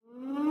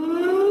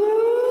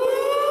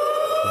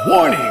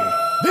Warning!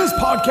 This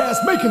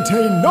podcast may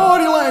contain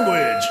naughty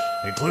language,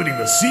 including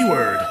the C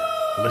word.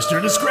 Listener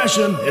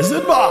discretion is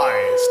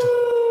advised.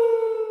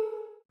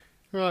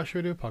 Right,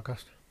 should we do a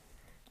podcast?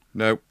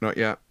 No, not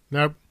yet.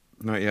 Nope.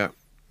 Not yet.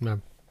 No.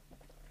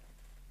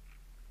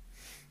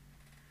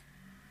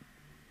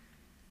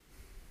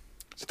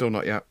 Still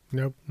not yet.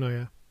 Nope, no,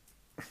 yeah.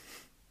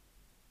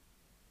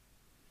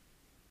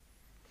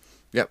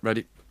 Yep,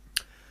 ready.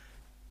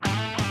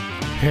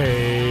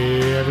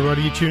 Hey,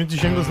 everybody, you tune into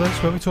Shingles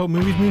List, where we talk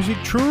movies, music,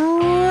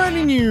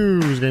 trending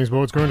news, games,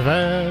 sports, current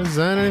affairs,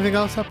 and anything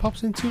else that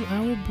pops into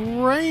our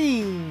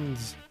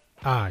brains.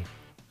 I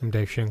am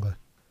Dave Shingler,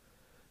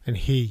 and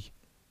he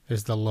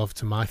is the love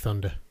to my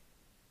thunder.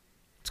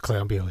 It's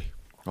Cleon Bewley.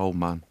 Oh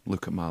man,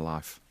 look at my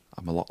life.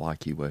 I'm a lot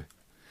like you were.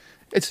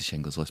 It's a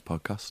Shingles List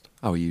podcast.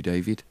 How are you,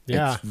 David?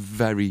 Yeah. It's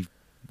very,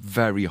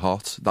 very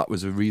hot. That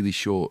was a really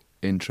short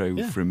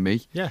intro from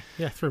me. Yeah,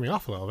 threw me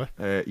off a little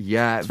bit.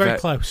 Yeah. It's very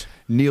close.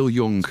 Neil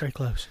Young. It's very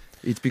close.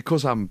 It's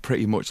because I'm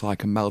pretty much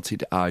like a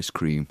melted ice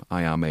cream.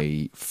 I am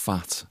a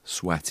fat,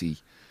 sweaty...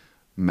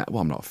 well,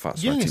 I'm not a fat,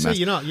 sweaty mess.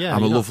 You're not, I'm a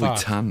you're lovely not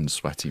fat. tan,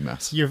 sweaty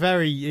mess. You're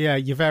very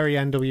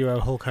NWO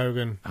Hulk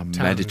Hogan. I'm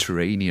tan.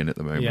 Mediterranean at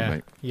the moment,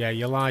 mate. Yeah,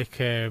 you're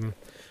like,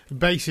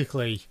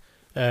 basically,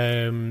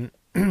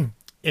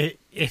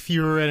 if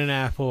you were in an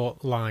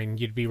airport line,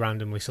 you'd be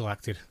randomly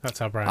selected. That's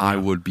how brown I you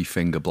are. would be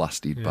finger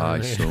blasted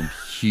by some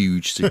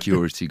huge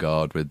security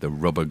guard with the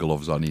rubber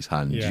gloves on his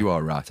hands. Yeah. You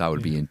are right. I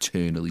would be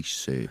internally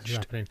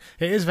searched. It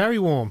is very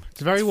warm. It's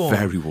very warm.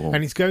 Very warm.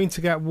 And it's going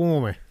to get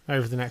warmer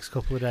over the next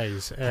couple of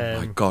days. Oh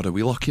my God, are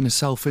we locking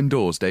ourselves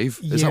indoors, Dave?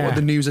 Is that Yeah. what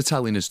the news are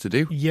telling us to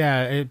do?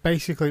 Yeah, it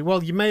basically.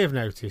 Well, you may have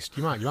noticed.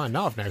 You might not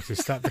have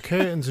noticed that the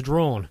curtains are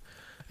drawn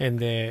in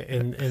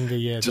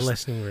the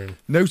listening room.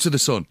 No to the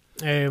sun.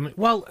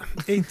 Well,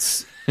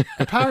 it's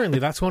apparently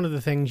that's one of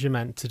the things you're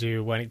meant to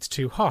do when it's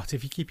too hot.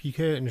 If you keep your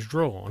curtains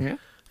drawn,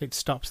 it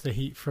stops the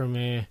heat from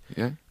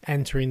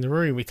entering the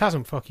room. It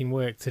hasn't fucking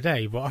worked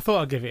today, but I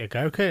thought I'd give it a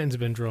go. Curtains have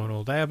been drawn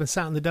all day. I've been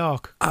sat in the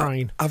dark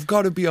crying. I've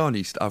got to be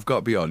honest.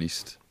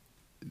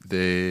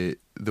 The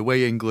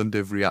way England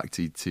have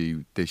reacted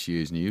to this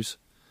year's news,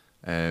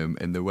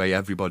 and the way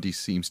everybody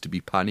seems to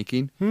be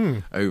panicking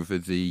over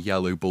the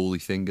yellow bully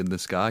thing in the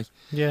sky,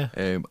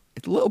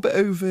 it's a little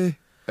bit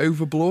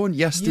overblown.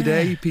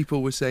 Yesterday,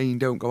 people were saying,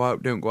 don't go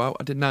out.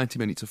 I did 90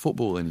 minutes of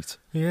football in it.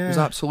 Yeah. It was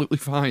absolutely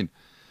fine.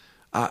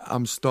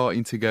 I'm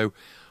starting to go,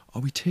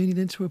 are we turning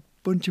into a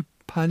bunch of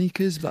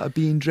panickers that are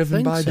being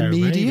driven by the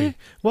media? Maybe.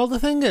 Well, the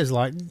thing is,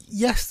 like,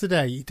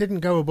 yesterday, it didn't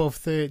go above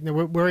 30. No,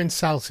 we're in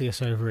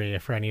Celsius over here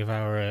for any of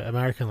our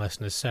American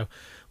listeners, so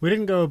we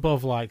didn't go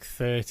above, like,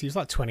 30. It was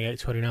like 28,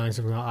 29,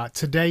 something like that.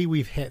 Today,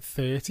 we've hit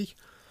 30.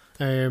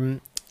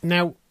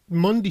 Now,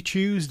 Monday,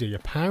 Tuesday,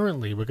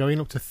 apparently, we're going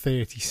up to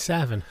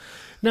 37.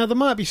 Now, there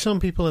might be some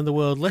people in the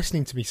world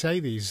listening to me say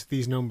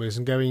these numbers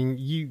and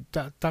going,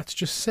 that's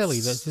just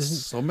silly. That isn't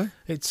Summer?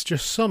 It's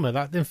just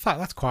summer. In fact,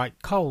 that's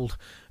quite cold.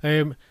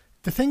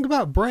 The thing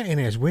about Britain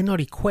is we're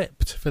not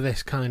equipped for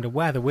this kind of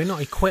weather. We're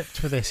not equipped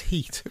for this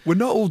heat. We're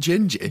not all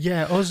ginger.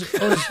 Yeah, us.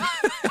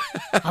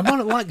 I'm on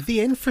it, like, the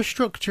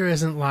infrastructure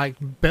isn't, like,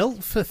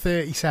 built for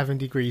 37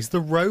 degrees. The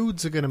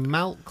roads are going to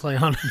melt,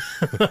 Cleon.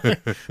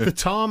 The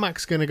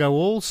tarmac's going to go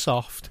all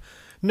soft.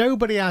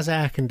 Nobody has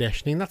air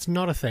conditioning. That's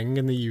not a thing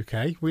in the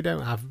UK. We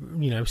don't have,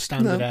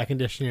 standard air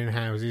conditioning in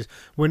houses.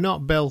 We're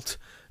not built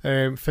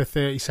for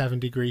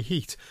 37-degree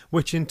heat,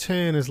 which in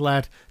turn has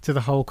led to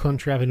the whole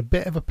country having a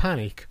bit of a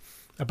panic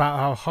about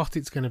how hot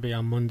it's going to be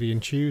on Monday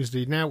and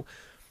Tuesday. Now,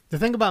 the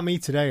thing about me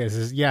today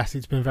is yes,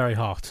 it's been very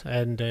hot,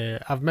 and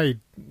I've made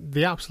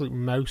the absolute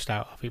most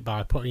out of it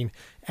by putting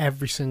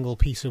every single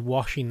piece of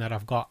washing that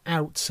I've got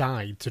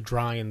outside to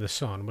dry in the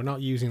sun. We're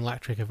not using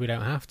electric if we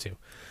don't have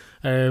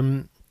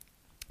to.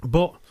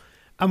 But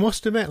I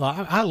must admit,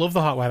 like, I love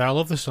the hot weather. I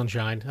love the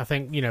sunshine. I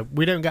think,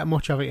 we don't get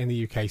much of it in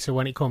the UK, so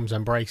when it comes,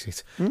 embrace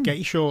it. Get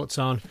your shorts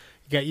on,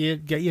 get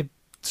your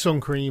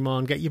sun cream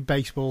on, get your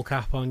baseball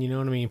cap on, you know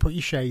what I mean? Put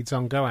your shades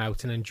on, go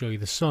out and enjoy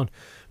the sun.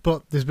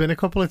 But there's been a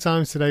couple of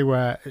times today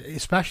where,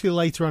 especially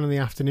later on in the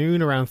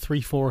afternoon, around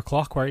 3-4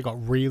 o'clock, where it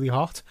got really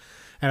hot,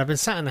 and I've been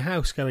sat in the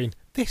house going,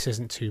 this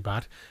isn't too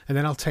bad. And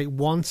then I'll take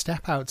one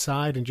step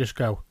outside and just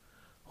go,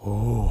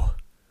 oh,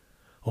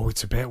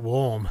 it's a bit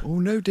warm. Oh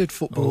no, did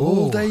football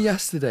all day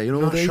yesterday and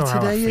all day not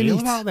sure today. How I feel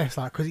about this,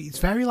 like, because it's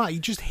very like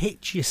it just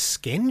hits your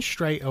skin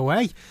straight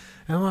away,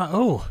 and I'm like,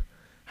 oh,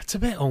 that's a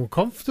bit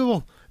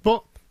uncomfortable,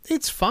 but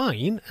it's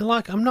fine. And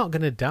like, I'm not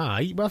going to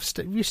die. But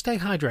you stay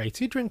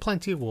hydrated, drink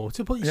plenty of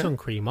water, put your sun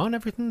cream on.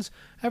 Everything's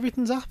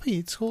happy.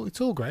 It's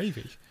all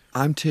gravy.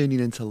 I'm turning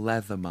into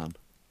leather, man.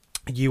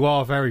 You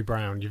are very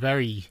brown. You're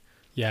very.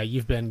 Yeah,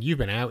 you've been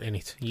out in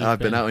it. I've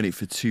been out in it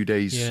for 2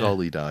 days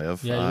solid. I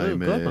have. Yeah, you look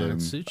good, man.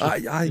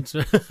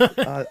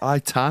 I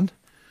tan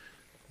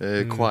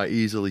quite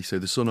easily, so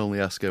the sun only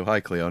has to go, hi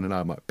Cleon, and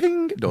I'm like,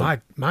 ping,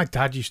 done. My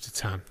dad used to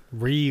tan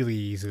really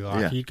easily.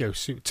 Like, he'd go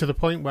to the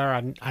point where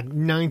I'd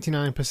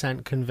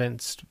 99%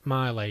 convinced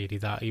my lady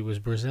that he was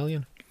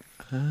Brazilian.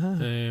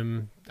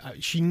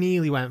 she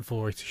nearly went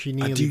for it. She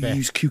nearly I do bit.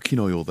 use cooking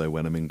oil though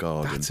when I'm in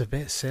garden. That's a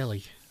bit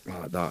silly.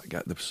 Like that.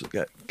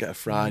 Get a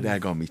fried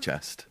egg on my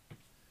chest.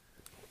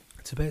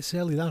 It's a bit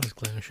silly, that is,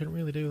 Glenn. I shouldn't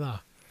really do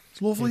that.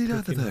 It's lovely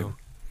weather though.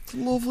 It's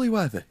lovely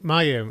weather.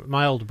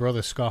 My older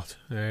brother Scott,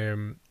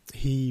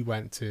 he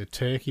went to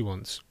Turkey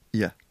once.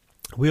 Yeah.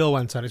 We all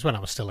went on. It's when I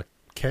was still a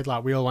kid.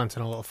 Like, we all went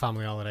on a little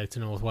family holiday to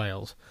North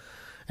Wales,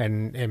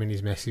 and him and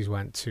his missus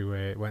went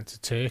to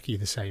Turkey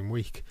the same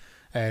week.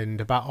 And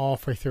about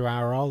halfway through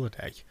our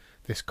holiday,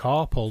 this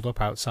car pulled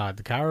up outside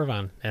the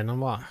caravan, and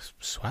I'm like, I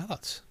swear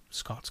that's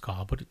Scott's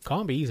car, but it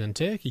can't be. He's in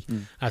Turkey.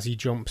 As he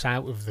jumps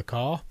out of the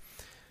car,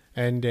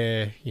 and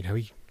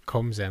he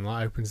comes in,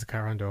 like, opens the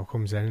caravan door,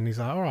 comes in, and he's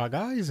like, "All right,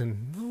 guys,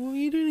 and what are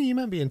you doing? You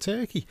meant to be in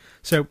Turkey."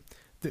 So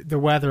the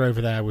weather over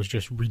there was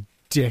just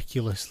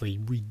ridiculously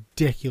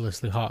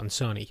hot and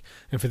sunny,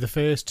 and for the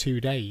first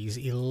 2 days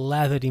he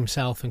leathered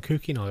himself in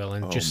cooking oil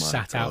and just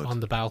sat out on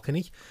the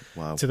balcony.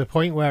 Wow. To the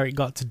point where it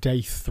got to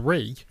day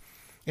 3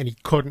 and he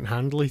couldn't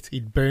handle it.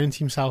 He'd burnt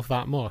himself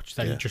that much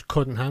that he just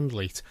couldn't handle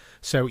it,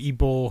 so he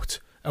bought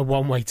a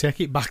one-way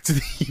ticket back to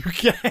the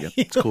UK. Yeah,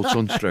 it's called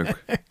sunstroke.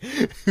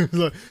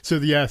 So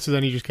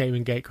then he just came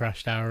and gate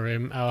crashed our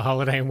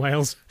holiday in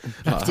Wales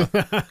after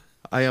that.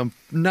 I am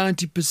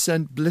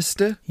 90%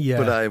 blister,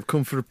 but I have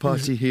come for a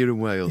party here in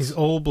Wales. He's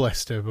all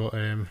blister, but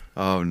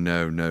oh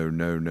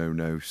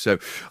no. So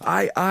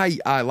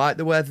I like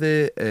the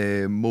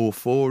weather, more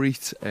for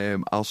it.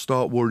 I'll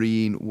start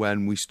worrying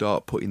when we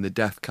start putting the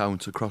death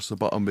count across the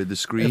bottom of the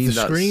screen.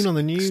 Screen on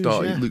the news.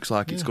 It looks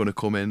like it's going to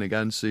come in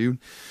again soon.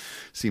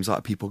 Seems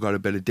like people got a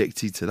bit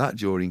addicted to that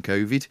during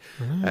COVID,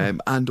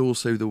 and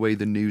also the way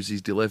the news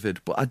is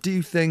delivered. But I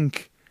do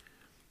think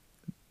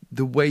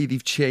the way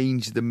they've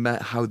changed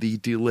how they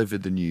deliver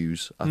the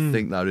news, I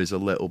think that is a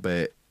little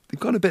bit. They've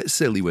gone a bit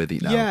silly with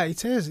it now. Yeah,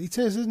 it is,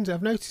 isn't it?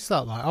 I've noticed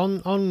that. Like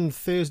on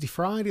Thursday,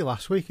 Friday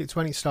last week, it's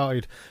when it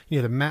started.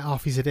 The Met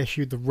Office had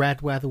issued the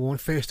red weather warning.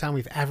 First time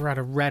we've ever had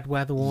a red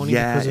weather warning.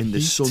 Yeah, because of and the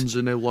heat. suns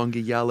are no longer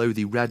yellow;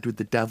 they're red with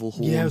the devil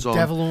horns on.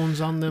 Devil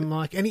horns on them.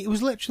 Like, and it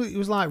was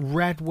like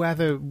red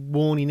weather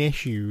warning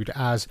issued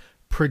as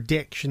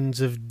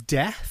predictions of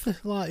death.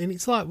 Like, and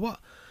it's like,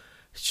 what?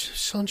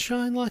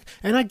 Sunshine, like,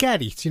 and I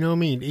get it, you know what I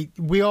mean?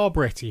 We are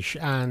British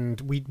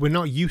and we're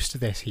not used to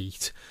this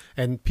heat,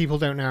 and people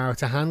don't know how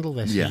to handle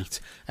this heat,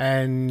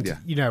 and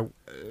some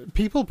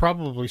people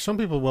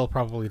will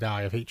probably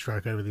die of heat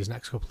stroke over these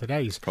next couple of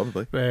days,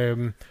 probably,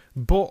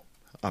 but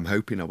I'm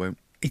hoping I won't.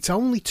 It's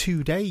only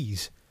 2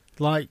 days.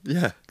 Like,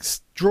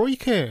 draw your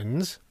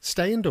curtains,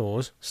 stay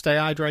indoors, stay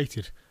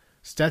hydrated.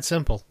 It's dead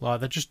simple.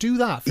 Like, they just do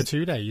that for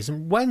 2 days,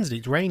 and Wednesday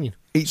it's raining.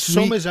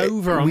 Summer's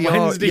over on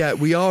Wednesday.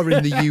 We are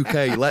in the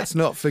UK. Let's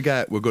not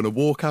forget, we're going to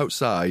walk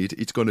outside.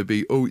 It's going to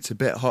be, it's a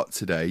bit hot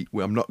today.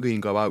 I'm not going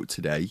to go out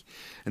today.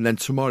 And then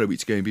tomorrow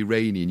it's going to be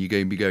rainy, and you're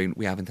going to be going,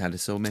 we haven't had a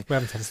summer.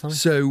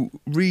 So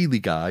really,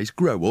 guys,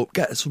 grow up,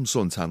 get some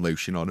suntan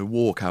lotion on, and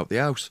walk out the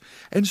house.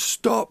 And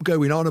stop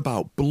going on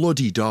about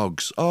bloody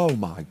dogs. Oh,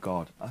 my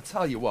God. I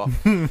tell you what,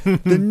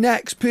 the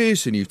next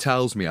person who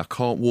tells me I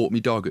can't walk my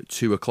dog at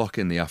 2 o'clock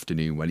in the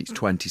afternoon when it's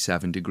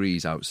 27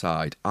 degrees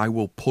outside, I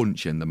will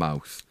punch in the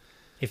mouth.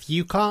 If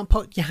you can't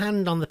put your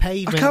hand on the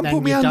pavement, I can't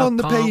put my hand on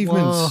the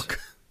pavement.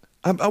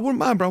 I wouldn't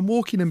mind, but I'm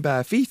walking in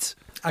bare feet.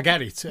 I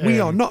get it. We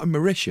are not in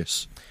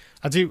Mauritius.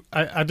 I do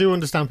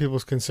understand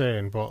people's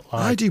concern, but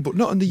I do, but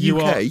not in the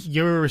UK.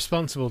 You're a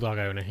responsible dog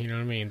owner. You know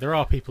what I mean? There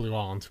are people who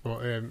aren't,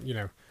 but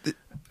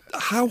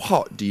How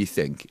hot do you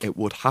think it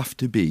would have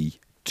to be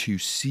to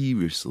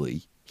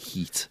seriously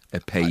heat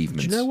a pavement?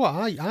 Do you know what?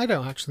 I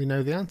don't actually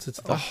know the answer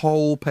to that. The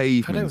whole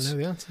pavement. I don't know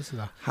the answer to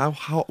that. How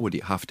hot would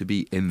it have to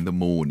be in the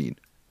morning?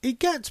 It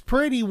gets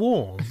pretty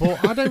warm,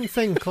 but I don't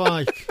think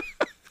like.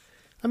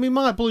 I mean,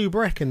 my blue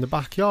brick in the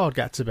backyard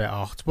gets a bit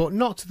hot, but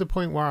not to the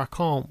point where I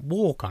can't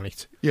walk on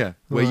it. Yeah,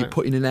 where you're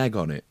putting an egg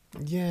on it.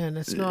 Yeah, and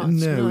it's not.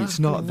 It's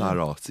not that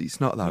hot.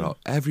 It's not that hot.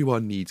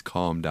 Everyone needs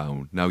calm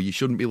down. Now, you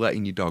shouldn't be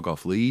letting your dog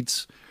off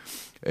leads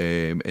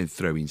and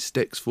throwing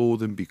sticks for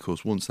them,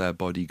 because once their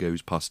body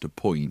goes past a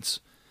point,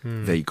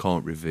 they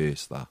can't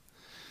reverse that.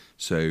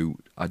 So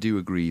I do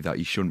agree that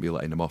you shouldn't be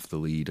letting them off the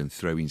lead and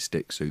throwing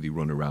sticks so they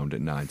run around at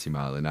 90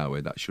 mile an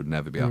hour. That should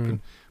never be happening.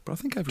 But I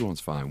think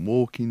everyone's fine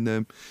walking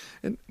them,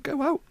 and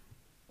go out,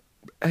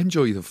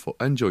 enjoy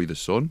the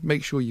sun.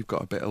 Make sure you've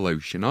got a bit of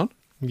lotion on.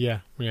 Yeah,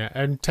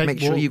 and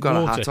make sure you've got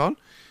a hat on,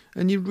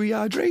 and you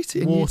rehydrate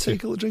it, and you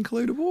drink a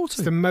load of water.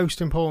 It's the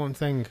most important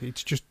thing.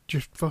 It's just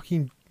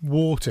fucking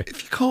water.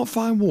 If you can't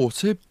find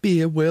water,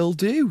 beer will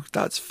do.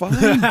 That's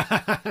fine.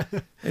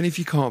 And if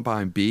you can't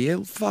find beer,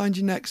 find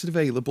your next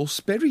available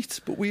spirit.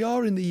 But we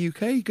are in the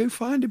UK. Go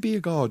find a beer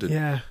garden.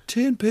 Yeah.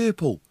 Turn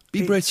purple.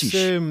 Be British.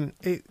 You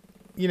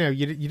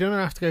don't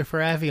have to go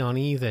for Evian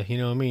either. You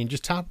know what I mean?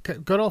 Just tap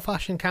good old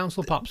fashioned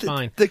council pop's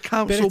fine. The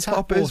council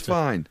pop is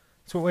fine.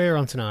 That's what we're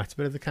on tonight. A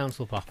bit of the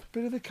council pop.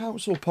 Bit of the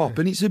council pop,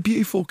 and it's a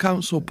beautiful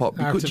council pop.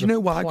 Because you know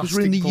why? Because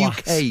we're in the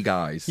UK,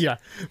 guys. Yeah,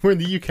 we're in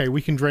the UK.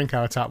 We can drink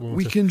our tap water.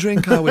 We can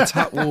drink our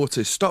tap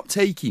water. Stop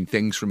taking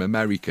things from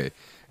America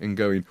and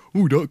going,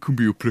 oh, that can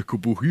be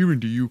applicable here in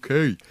the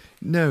UK.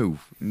 No,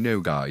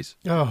 guys.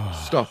 Oh.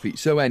 Stop it.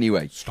 So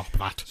anyway. Stop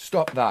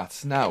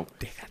that. Now,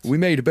 we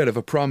made a bit of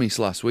a promise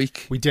last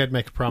week. We did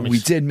make a promise. We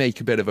did make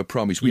a bit of a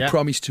promise. We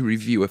promised to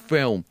review a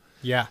film.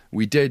 Yeah.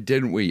 We did,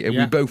 didn't we? And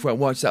we both went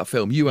and watched that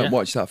film. You went and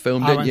watched that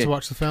film, didn't you? I went to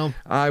watch the film.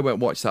 I went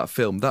and watched that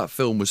film. That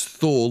film was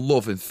Thor,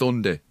 Love and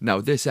Thunder.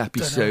 Now, this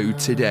episode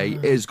today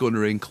is going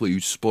to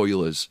include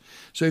spoilers.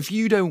 So if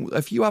you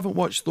haven't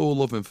watched Thor,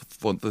 Love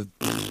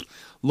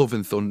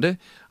and Thunder,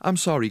 I'm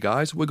sorry,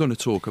 guys. We're going to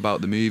talk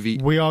about the movie.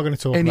 We are going to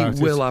talk about it. And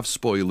it will have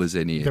spoilers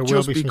in here. There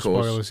will be some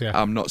spoilers, yeah.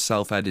 I'm not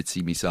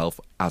self-editing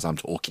myself as I'm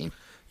talking.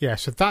 Yeah,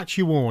 so that's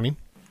your warning.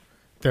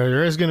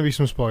 There is going to be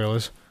some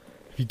spoilers.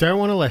 If you don't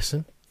want to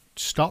listen,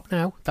 stop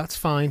now. That's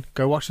fine.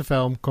 Go watch the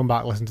film. Come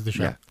back, listen to the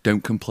show. Yeah,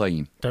 don't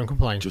complain.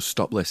 Just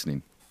stop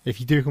listening. If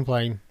you do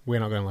complain, we're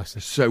not going to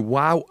listen. So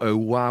wow, oh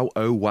wow,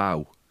 oh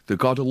wow. The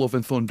God of Love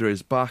and Thunder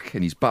is back,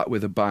 and he's back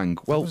with a bang.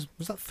 Well,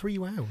 was that 3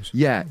 wows?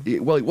 Yeah,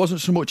 it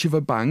wasn't so much of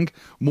a bang,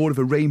 more of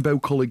a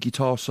rainbow-coloured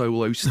guitar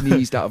solo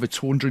sneezed out of a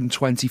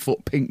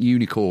 220-foot pink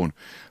unicorn.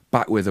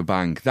 Back with a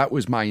bang. That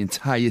was my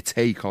entire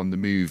take on the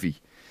movie.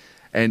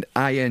 And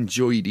I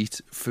enjoyed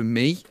it. For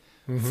me,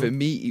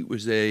 it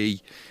was a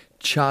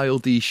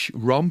childish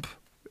romp.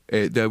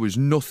 There was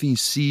nothing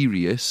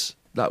serious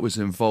that was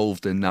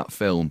involved in that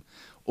film.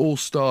 All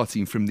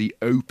starting from the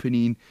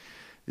opening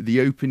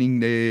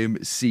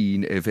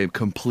scene of a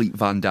complete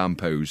Van Damme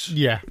pose.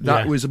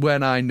 That was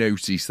when I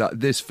noticed that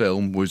this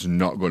film was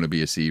not going to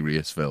be a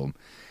serious film.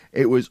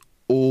 It was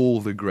all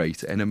the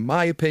great, and in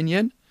my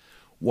opinion,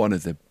 one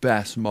of the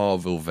best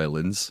Marvel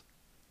villains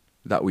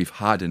that we've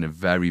had in a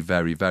very,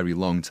 very, very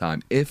long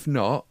time. If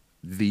not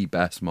the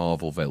best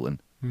Marvel villain.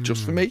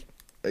 Just for me.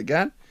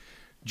 Again,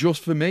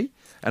 just for me.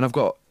 And I've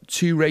got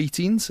 2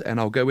 ratings, and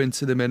I'll go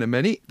into them in a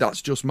minute.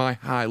 That's just my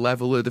high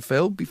level of the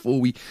film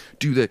before we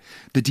do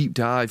the deep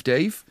dive,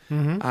 Dave.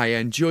 I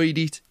enjoyed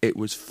it. It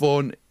was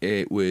fun.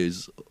 It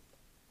was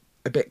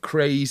a bit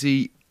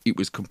crazy. It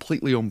was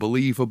completely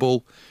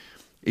unbelievable.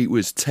 It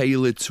was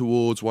tailored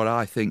towards what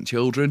I think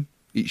children.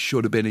 It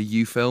should have been a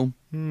U film.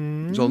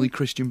 It was only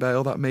Christian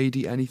Bale that made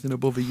it anything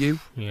above a U.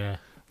 Yeah.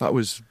 That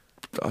was,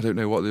 I don't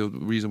know what the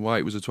reason why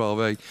it was a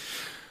 12A.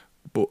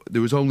 But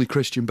there was only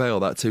Christian Bale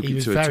that took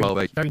it to a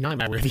 12A. Very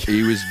nightmare-worthy.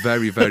 He was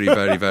very, very,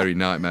 very, very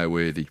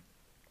nightmare-worthy.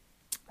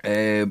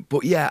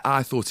 But yeah,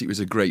 I thought it was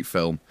a great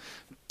film.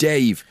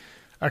 Dave,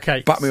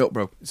 okay, back me up,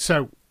 bro.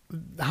 So,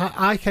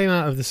 I came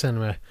out of the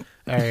cinema,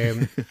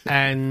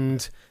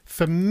 and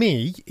for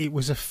me, it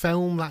was a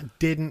film that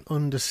didn't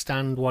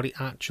understand what it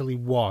actually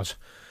was.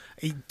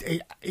 It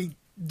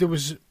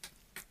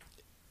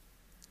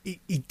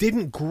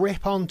didn't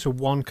grip onto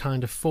one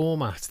kind of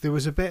format. There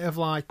was a bit of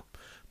like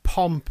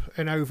pomp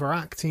and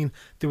overacting.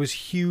 There was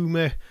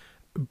humour,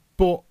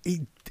 but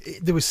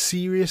there was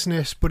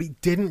seriousness, but it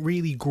didn't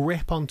really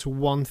grip onto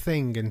one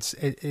thing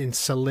and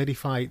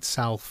solidify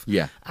itself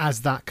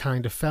as that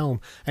kind of film.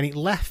 And it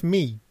left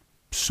me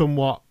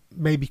somewhat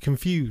maybe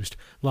confused,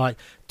 like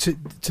to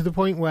the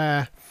point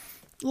where,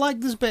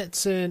 like, there's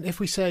bits in, if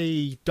we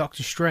say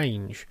Doctor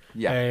Strange,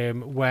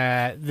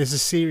 where there's a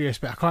serious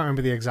bit. I can't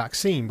remember the exact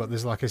scene, but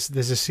there's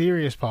a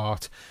serious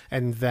part,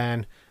 and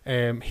then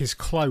his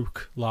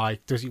cloak,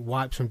 like, does it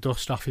wipe some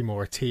dust off him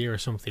or a tear or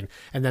something,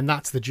 and then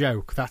that's the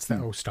joke. That's the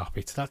oh, stop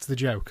it. That's the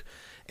joke.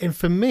 And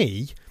for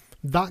me,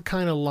 that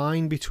kind of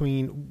line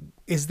between,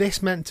 is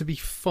this meant to be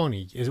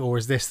funny, or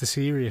is this the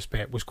serious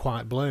bit, was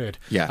quite blurred.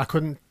 I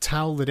couldn't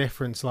tell the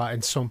difference, like,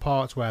 in some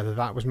parts, whether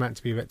that was meant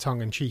to be a bit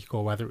tongue-in-cheek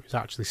or whether it was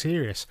actually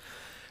serious.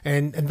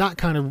 And that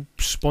kind of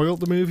spoiled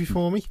the movie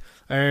for me.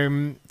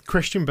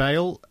 Christian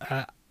Bale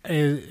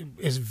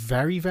is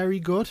very, very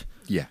good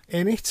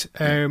in it.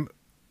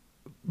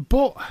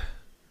 But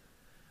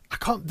I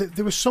can't.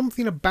 There was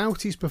something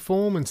about his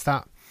performance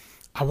that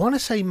I want to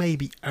say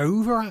maybe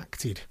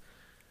overacted.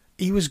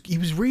 He was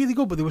really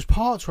good, but there was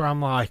parts where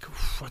I'm like,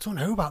 I don't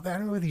know about that. I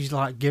don't know whether he's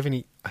like giving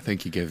it. I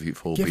think he gave it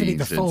full giving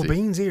beans. It the full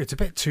beans here. It's a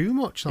bit too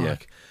much.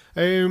 Like,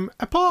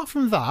 apart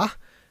from that,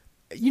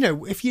 you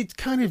know, if you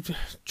kind of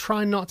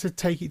try not to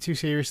take it too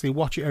seriously,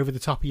 watch it over the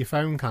top of your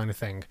phone, kind of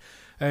thing.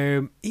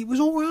 It was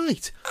all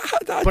right. I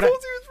thought it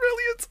was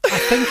brilliant.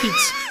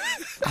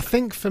 I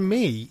think for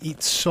me,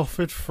 it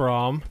suffered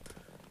from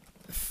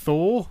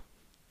Thor.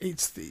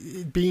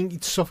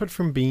 It suffered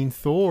from being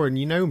Thor, and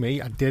you know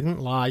me, I didn't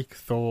like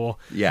Thor.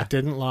 I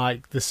didn't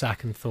like the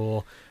second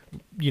Thor.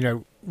 You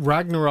know,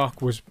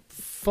 Ragnarok was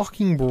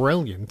fucking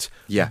brilliant.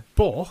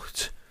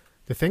 But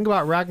the thing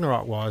about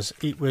Ragnarok was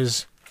it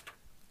was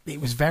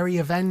very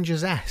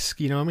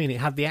Avengers-esque, you know what I mean? It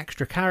had the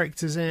extra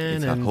characters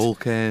in. It had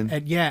Hulk in.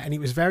 And it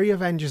was very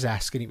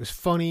Avengers-esque, and it was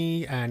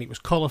funny, and it was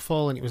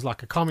colourful, and it was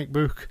like a comic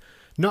book.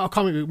 Not a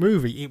comic book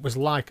movie, it was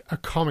like a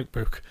comic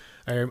book.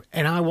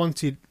 And I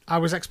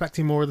was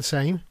expecting more of the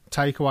same.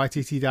 Taika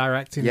Waititi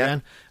directing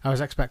again. I was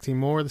expecting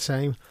more of the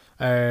same.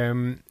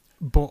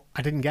 But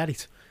I didn't get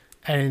it.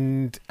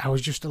 And I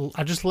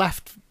just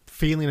left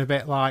feeling a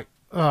bit like,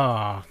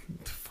 oh,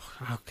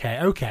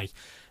 okay.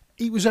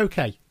 It was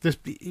okay.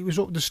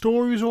 The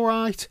story was all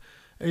right.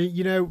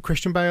 You know,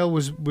 Christian Bale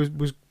was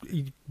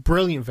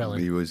brilliant villain.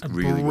 He was a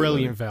really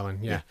brilliant villain.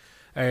 Yeah.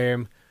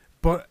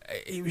 But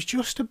it was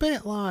just a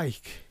bit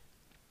like,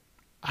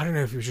 I don't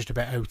know if it was just a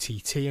bit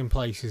OTT in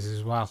places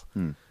as well.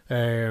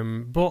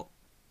 But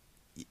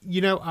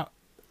you know,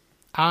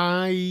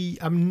 I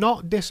am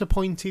not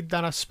disappointed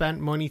that I spent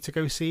money to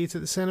go see it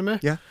at the cinema.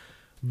 Yeah.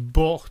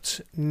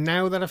 But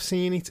now that I've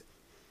seen it,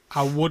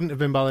 I wouldn't have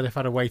been bothered if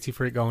I'd have waited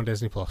for it to go on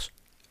Disney Plus.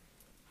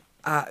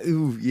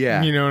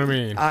 Yeah. You know what I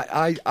mean?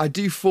 I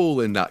do fall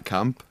in that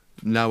camp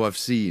now I've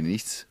seen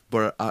it,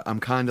 but I'm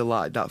kind of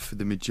like that for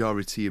the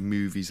majority of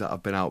movies that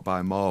have been out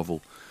by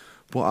Marvel.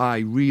 But I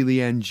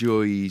really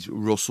enjoyed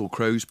Russell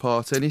Crowe's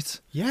part in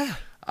it. Yeah.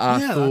 I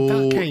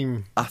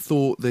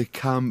thought the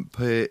camp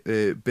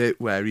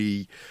bit where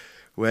he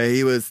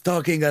was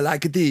talking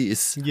like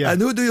this. Yeah.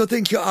 And who do you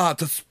think you are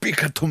to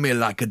speak to me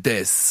like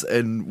this?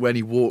 And when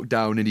he walked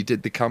down and he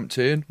did the camp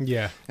turn.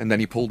 Yeah. And then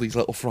he pulled his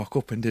little frock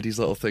up and did his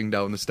little thing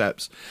down the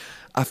steps.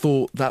 I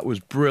thought that was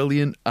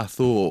brilliant. I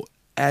thought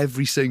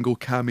every single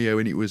cameo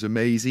in it was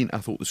amazing. I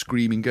thought the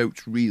screaming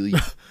goats really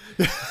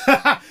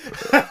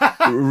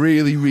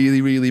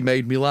really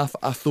made me laugh.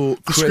 I thought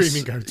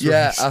screaming goats.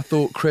 I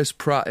thought Chris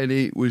Pratt in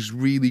it was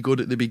really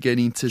good at the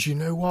beginning to, do you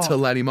know what? To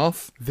let him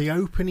off. The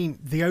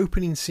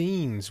opening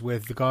scenes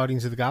with the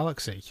Guardians of the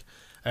Galaxy,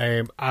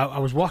 I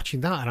was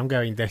watching that and I'm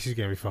going, this is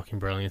going to be fucking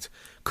brilliant,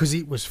 because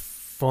it was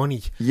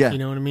funny. Yeah. You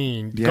know what I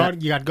mean? Yeah.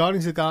 You had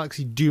Guardians of the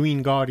Galaxy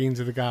doing Guardians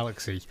of the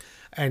Galaxy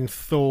and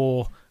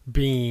Thor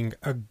being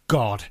a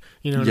god,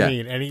 you know what I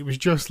mean? And it was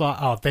just like,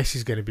 oh, this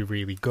is going to be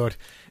really good.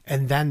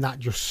 And then that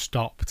just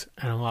stopped.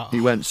 And I'm like,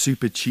 He went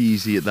super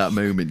cheesy at that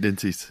moment,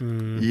 didn't he?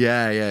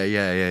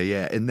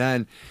 Yeah. And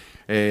then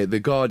the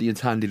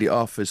Guardians handed it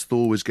off as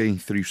Thor was going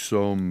through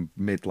some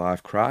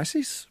midlife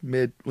crisis.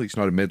 Well, it's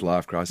not a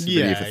midlife crisis. He's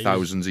been here for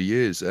thousands of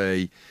years.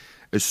 A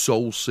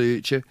soul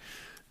searcher.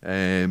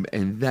 And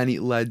then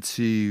it led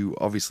to,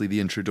 obviously, the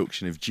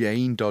introduction of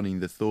Jane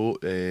donning the Thor,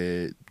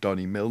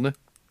 Donnie Milner.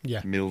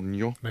 Yeah.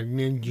 Milner.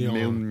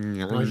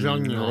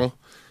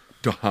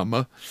 The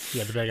hammer.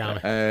 Yeah, the big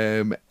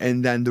hammer.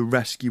 And then the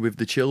rescue of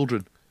the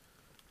children.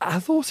 I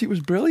thought it was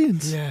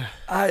brilliant. Yeah.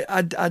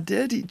 I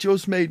did. It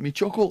just made me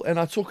chuckle. And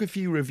I took a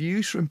few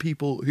reviews from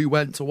people who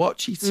went to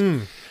watch it.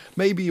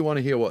 Maybe you want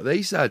to hear what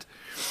they said.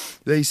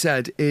 They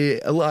said,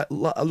 I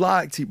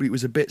liked it, but it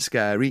was a bit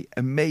scary.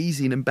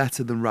 Amazing and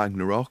better than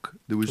Ragnarok.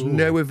 There was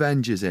no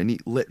Avengers in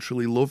it.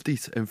 Literally loved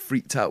it and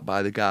freaked out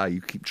by the guy who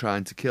kept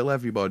trying to kill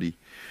everybody.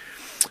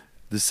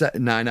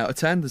 9 out of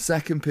 10. The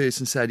second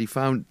person said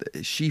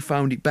she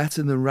found it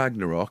better than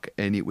Ragnarok,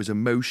 and it was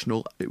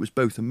emotional. It was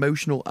both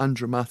emotional and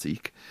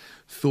dramatic.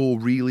 Thor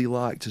really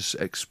liked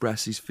to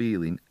express his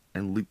feeling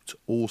and looked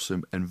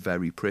awesome and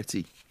very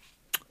pretty.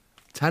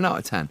 10 out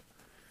of 10.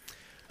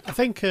 I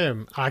think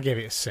I gave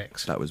it a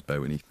 6. That was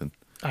Bo and Ethan.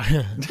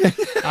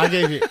 I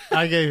gave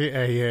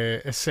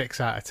it a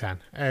 6 out of 10.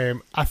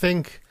 I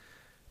think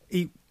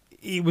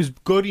it was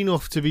good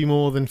enough to be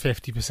more than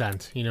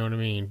 50%, you know what I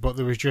mean? But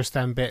there was just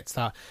them bits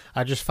that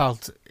I just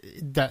felt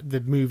that the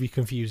movie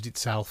confused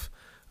itself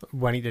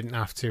when it didn't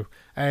have to.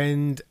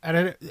 And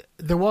there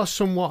was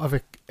somewhat of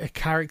a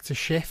character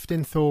shift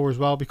in Thor as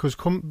well, because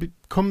come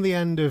the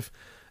end of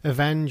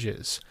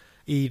Avengers,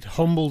 he'd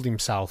humbled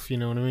himself, you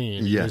know what I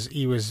mean? Yeah.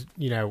 He was,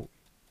 you know,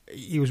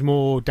 he was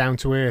more down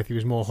to earth, he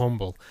was more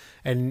humble.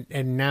 And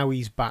now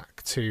he's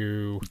back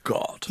to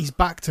God. He's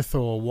back to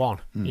Thor 1,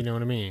 you know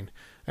what I mean?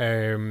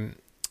 And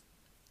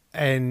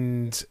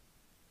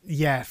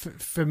yeah,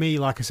 for me,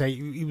 like I say,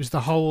 it was the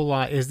whole,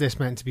 like, is this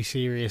meant to be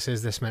serious?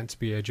 Is this meant to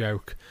be a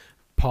joke?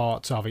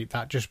 Parts of it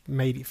that just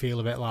made it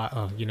feel a bit like,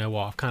 oh, you know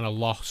what? I've kind of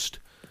lost.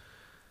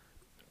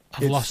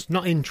 Lost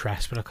not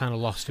interest, but I've kind of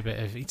lost a bit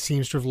of. It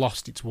seems to have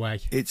lost its way.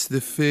 It's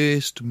the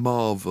first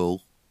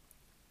Marvel.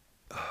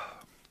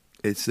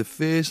 It's the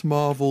first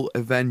Marvel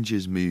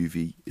Avengers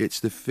movie.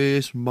 It's the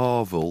first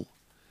Marvel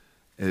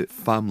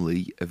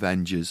family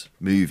Avengers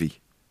movie.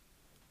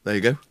 There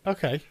you go.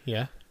 Okay,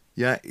 yeah.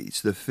 Yeah,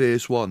 it's the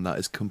first one that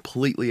is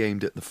completely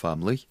aimed at the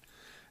family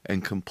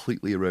and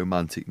completely a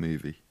romantic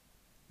movie.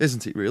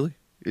 Isn't it, really?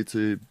 It's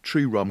a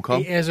true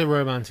rom-com. It is a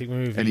romantic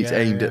movie. And it's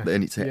aimed at,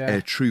 and it's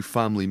a true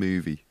family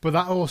movie. But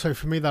that also,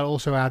 for me, that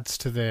also adds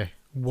to the,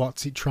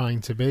 what's it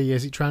trying to be?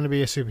 Is it trying to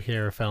be a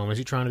superhero film? Is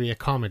it trying to be a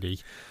comedy?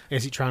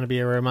 Is it trying to be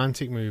a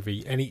romantic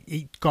movie? And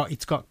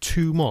it's got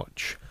too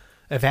much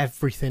of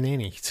everything in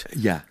it.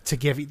 Yeah. To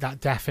give it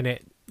that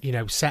definite, you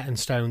know, set in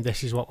stone,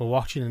 this is what we're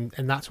watching,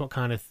 and that's what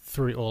kind of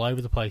threw it all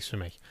over the place for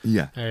me.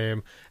 Yeah.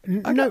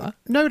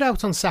 No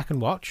doubt on second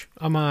watch,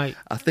 I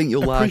think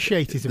you'll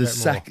appreciate it a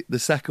bit more. The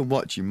second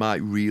watch, you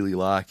might really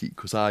like it,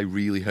 because I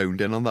really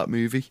honed in on that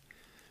movie,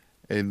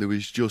 and there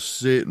was just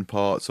certain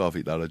parts of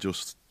it that I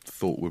just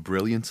thought were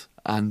brilliant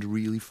and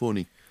really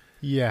funny.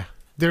 Yeah,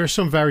 there are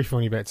some very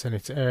funny bits in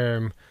it.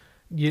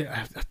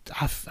 Yeah,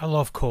 I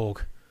love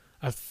Korg.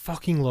 I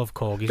fucking love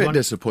Korg. He's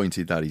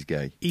disappointed that he's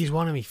gay. He's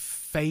one of my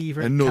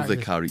favourite Another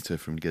character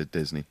from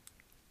Disney.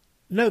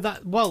 No,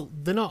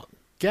 they're not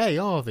gay,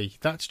 are they?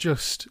 That's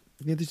just...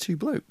 Yeah, they're two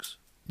blokes.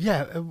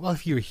 Yeah, well,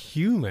 if you're a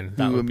human,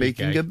 that who were would be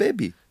making gay. a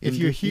baby. If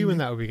you're a human,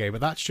 that would be gay. But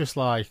that's just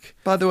like...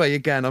 By the way,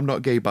 again, I'm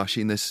not gay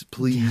bashing this.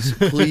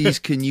 Please,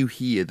 can you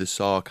hear the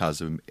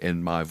sarcasm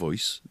in my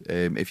voice?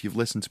 If you've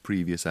listened to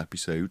previous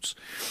episodes,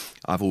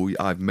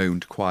 I've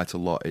moaned quite a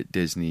lot at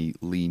Disney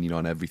leaning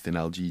on everything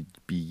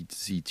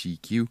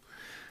LGBTQ.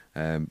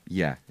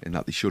 Yeah, and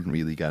that they shouldn't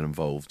really get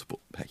involved. But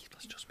hey,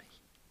 that's just me.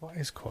 What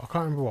is Korg? I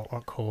can't remember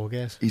what Korg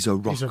is. He's a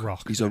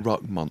rock. He's a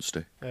rock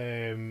monster.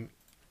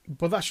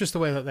 But that's just the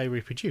way that they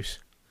reproduce.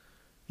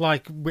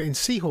 Like in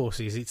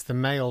seahorses, it's the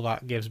male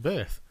that gives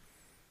birth.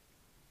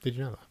 Did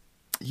you know that?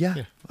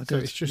 Yeah. I So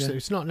it's just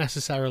it's not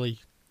necessarily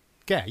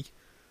gay.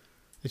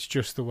 It's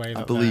just the way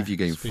that I believe you're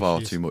getting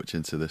far too much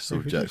into this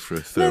subject for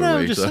a throwaway. No,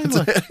 I'm just saying.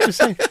 Just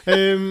saying.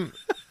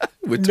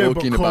 We're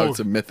talking about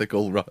a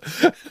mythical rock.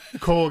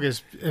 Korg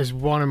is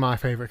one of my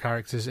favourite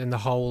characters in the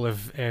whole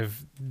of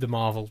the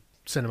Marvel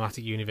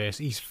Cinematic Universe.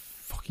 He's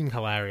fucking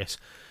hilarious.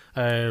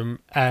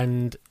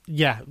 And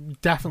yeah,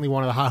 definitely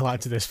one of the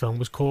highlights of this film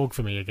was Korg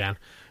for me again.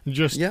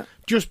 Just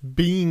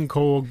being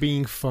Korg,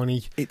 being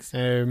funny. It's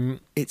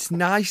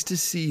nice to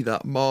see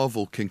that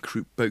Marvel can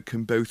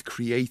both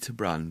create a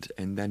brand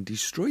and then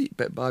destroy it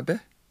bit by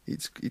bit.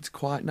 It's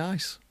quite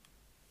nice.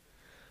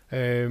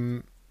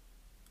 The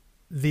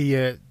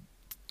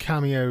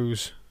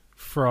cameos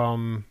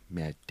from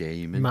Matt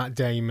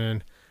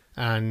Damon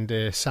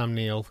and Sam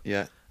Neill.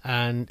 Yeah.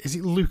 And is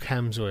it Luke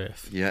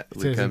Hemsworth? Yeah,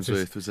 Luke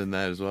Hemsworth was in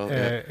there as well.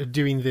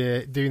 Doing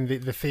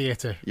the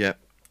theatre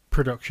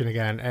production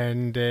again.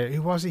 And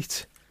who was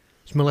it?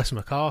 It's Melissa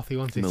McCarthy,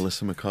 wasn't it?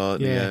 Melissa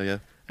McCarthy, yeah.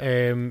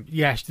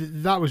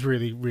 That was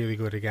really, really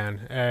good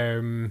again.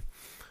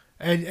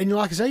 And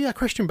like I say,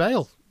 Christian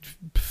Bale,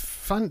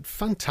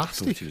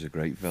 fantastic. I thought he was a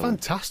great villain.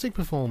 Fantastic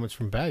performance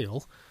from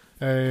Bale.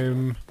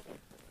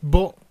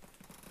 But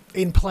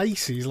in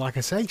places, like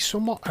I say,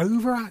 somewhat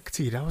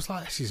overacted. I was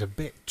like, this is a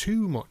bit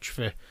too much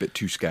for... Bit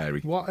too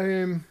scary. What's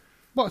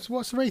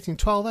the rating?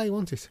 12A,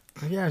 wasn't it?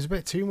 Yeah, it was a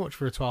bit too much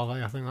for a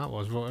 12A, I think that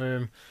was.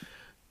 But,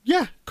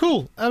 yeah,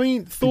 cool. I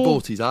mean, Thor... He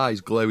bought his eyes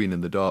glowing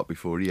in the dark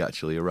before he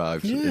actually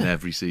arrived in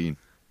every scene.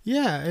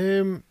 Yeah,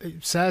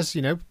 it says,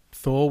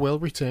 Thor will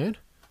return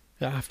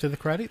after the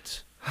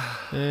credits.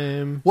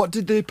 What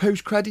did the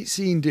post-credit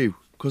scene do?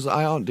 Because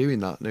I aren't doing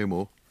that no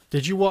more.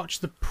 Did you watch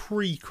the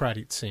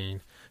pre-credit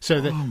scene? So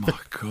oh my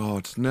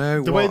god,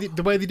 no!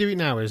 The way they do it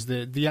now is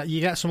you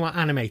get some like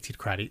animated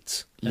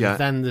credits, and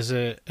then there's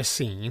a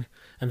scene,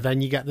 and then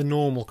you get the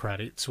normal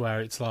credits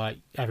where it's like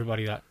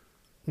everybody that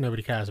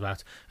nobody cares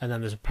about, and then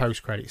there's a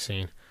post-credit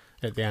scene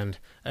at the end.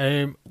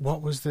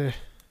 What was the?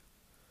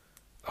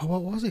 Oh,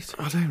 what was it?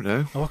 I don't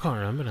know. Oh, I can't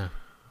remember now.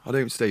 I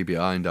don't stay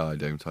behind. I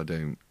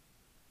don't.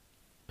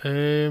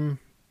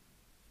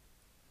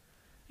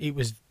 It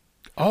was.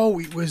 Oh,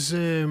 it was.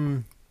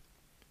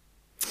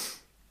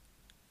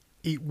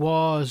 It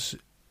was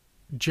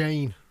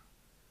Jane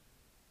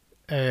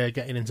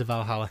getting into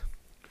Valhalla.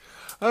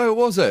 Oh,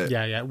 was it?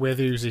 Yeah. With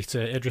who's it?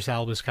 Idris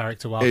Elba's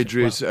character.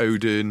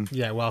 Odin.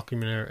 Yeah,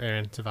 welcoming her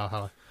into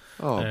Valhalla.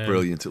 Oh,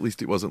 brilliant. At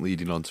least it wasn't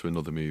leading on to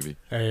another movie.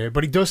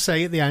 But it does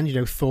say at the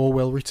end, Thor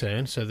will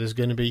return, so there's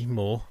going to be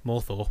more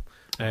Thor.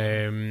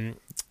 And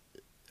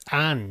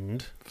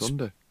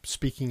Thunder.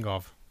 Speaking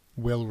of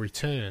Will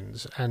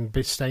returns, and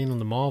staying on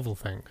the Marvel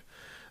thing,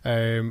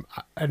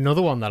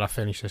 another one that I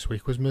finished this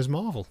week was Ms.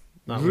 Marvel.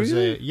 That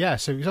really?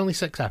 Was so it was only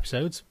 6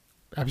 episodes.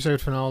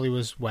 Episode finale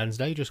was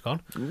Wednesday, just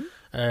gone.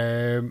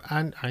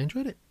 And I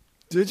enjoyed it.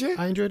 Did you?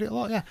 I enjoyed it a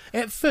lot, yeah.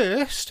 At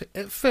first,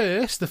 the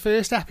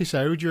first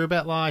episode, you're a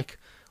bit like,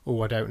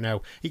 oh, I don't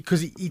know.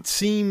 Because it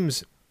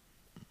seems...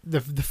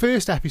 The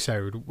first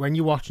episode, when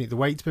you're watching it, the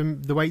way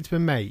it's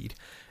been made,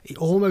 it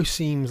almost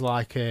seems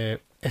like a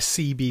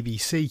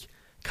CBBC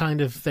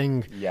kind of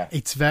thing. Yeah.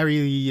 It's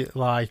very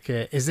like,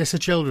 is this a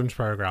children's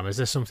program? Is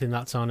this something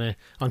that's on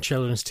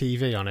children's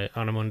TV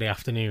on a Monday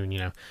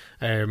afternoon?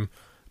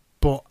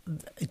 But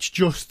it's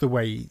just the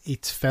way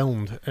it's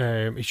filmed.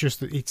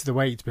 It's the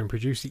way it's been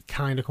produced. It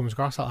kind of comes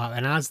across like that.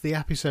 And as the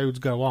episodes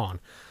go on,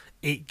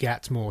 it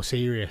gets more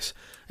serious.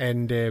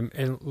 And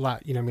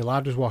like my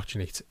lad was watching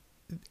it,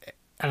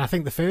 and I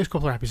think the first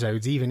couple of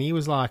episodes, even he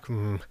was like,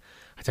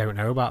 I don't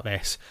know about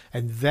this.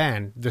 And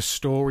then the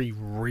story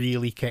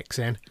really kicks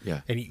in.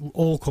 Yeah. And it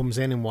all comes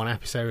in one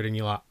episode, and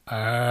you're like,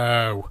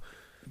 oh.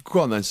 Go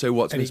on then. So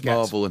what's Ms.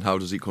 Marvel and how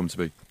does it come to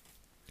be?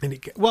 And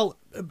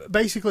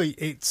basically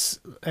it's,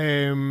 what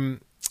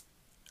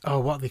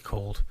are they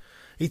called?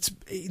 It's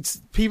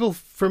people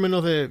from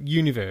another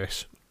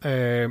universe.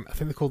 I think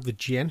they're called the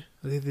Jinn.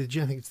 I think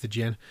it's the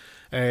Jinn.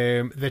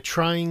 They're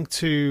trying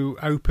to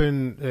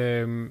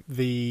open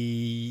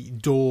the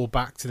door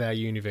back to their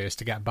universe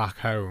to get back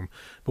home.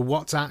 But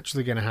what's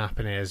actually going to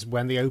happen is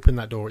when they open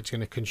that door, it's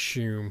going to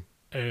consume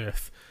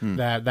Earth.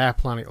 Their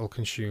planet will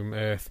consume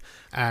Earth.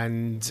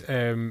 And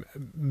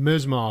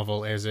Ms.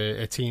 Marvel is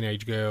a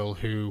teenage girl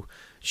who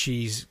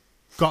she's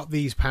got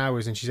these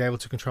powers and she's able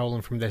to control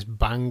them from this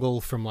bangle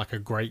from like a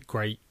great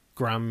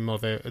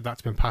grandmother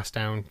that's been passed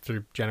down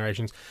through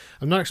generations.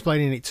 I'm not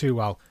explaining it too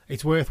well.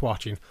 It's worth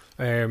watching.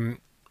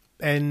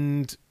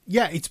 And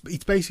yeah, it's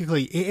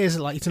basically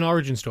it's an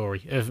origin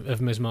story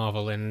of Ms.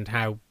 Marvel and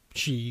how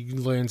she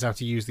learns how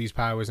to use these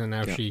powers and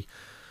how she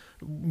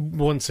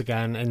once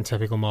again in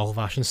typical Marvel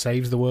fashion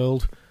saves the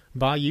world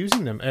by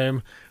using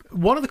them.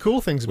 One of the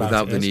cool things about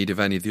without it the is, need of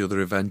any of the other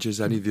Avengers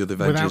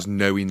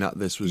knowing that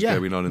this was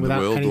going on in the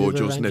world, or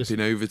just nipping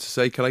over to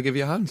say, "Can I give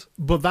you a hand?"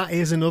 But that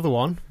is another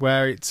one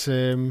where it's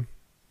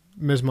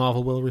Ms.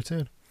 Marvel will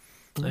return.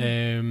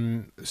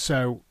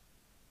 So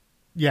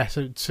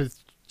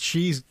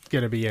she's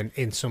going to be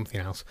in something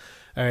else.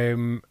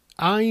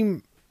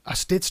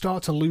 I did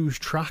start to lose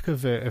track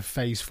of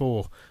Phase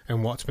 4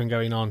 and what's been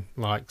going on.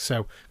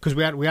 Because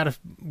we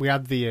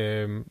had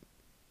the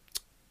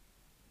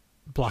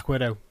Black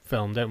Widow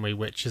film, don't we?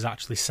 Which is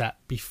actually set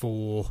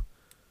before.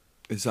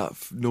 Is that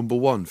number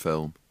 1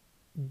 film?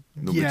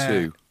 Number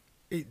 2?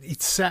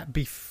 It's set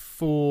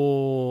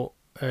before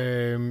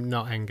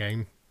not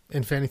Endgame,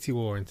 Infinity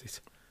War, isn't it?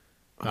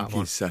 I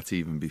think it's set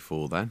even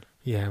before then.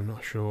 Yeah, I'm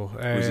not sure.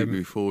 Was it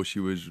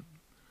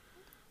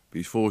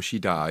before she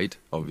died?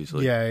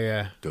 Obviously.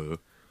 Yeah. Duh.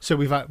 So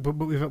we've had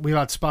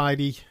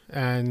Spidey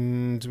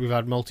and we've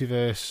had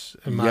Multiverse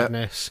and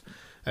Madness,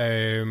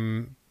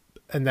 and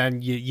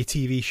then your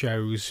TV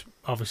shows.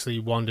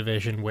 Obviously,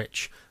 WandaVision,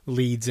 which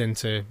leads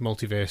into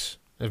Multiverse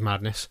of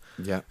Madness.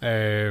 Yeah.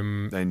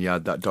 Then you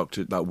had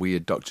that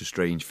weird Doctor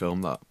Strange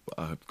film that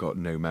I've got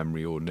no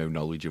memory or no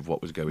knowledge of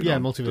what was going on. Yeah,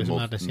 Multiverse of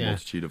Madness. Yeah.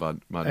 Multitude of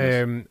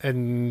Madness.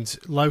 And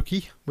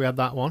Loki, we had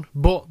that one,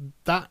 but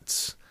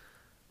that's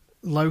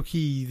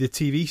Loki, the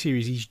TV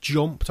series. He's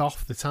jumped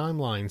off the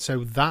timeline,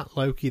 so that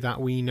Loki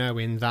that we know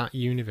in that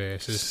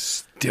universe is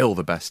still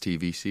the best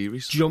TV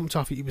series. Jumped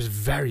off. It was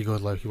very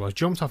good. Loki was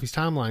jumped off his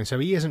timeline, so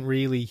he isn't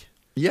really.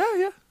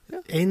 Yeah.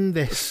 In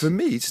this, for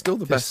me, it's still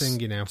the best thing,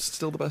 you know. It's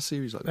still the best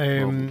series. Like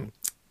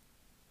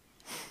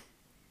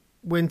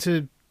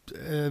Winter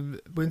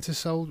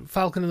Soldier,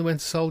 Falcon and the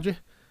Winter Soldier,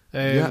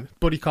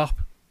 buddy cop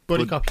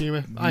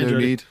humour. I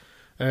enjoyed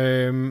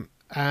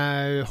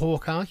it.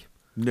 Hawkeye.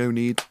 No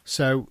need.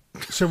 So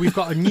we've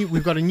got a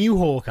new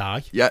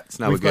Hawkeye. Yeah, it's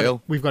now a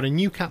girl. We've got a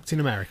new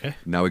Captain America.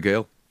 Now a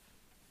girl.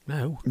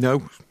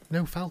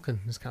 No, Falcon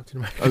is Captain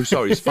America. Oh,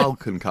 sorry, it's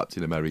Falcon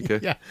Captain America.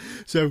 Yeah.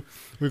 So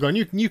we've got a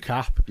new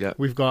Cap. Yeah.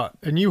 We've got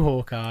a new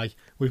Hawkeye.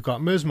 We've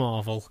got Ms.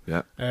 Marvel.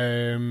 Yeah.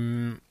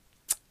 Any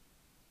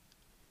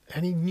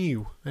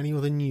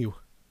other new?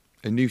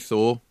 A new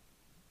Thor.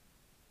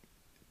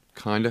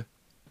 Kinda.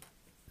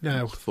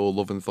 No. Thor: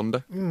 Love and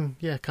Thunder.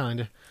 Yeah,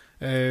 kinda.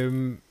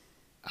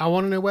 I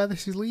want to know where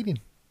this is leading.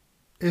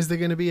 Is there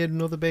going to be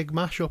another big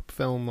mashup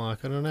film? I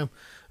don't know.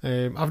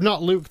 I've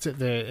not looked at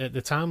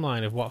the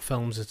timeline of what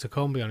films are to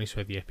come, be honest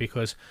with you,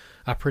 because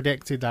I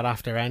predicted that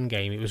after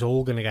Endgame it was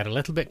all going to get a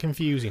little bit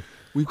confusing.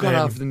 We've got to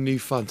have the new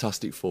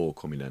Fantastic Four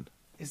coming in.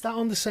 Is that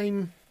on the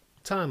same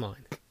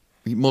timeline?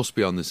 It must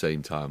be on the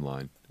same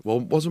timeline.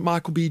 Well, wasn't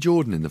Michael B.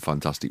 Jordan in the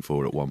Fantastic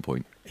Four at one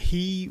point?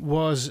 He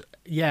was.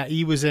 Yeah,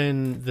 he was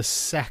in the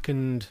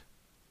second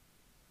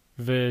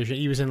version.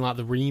 He was in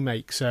the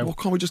remake. So well,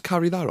 can't we just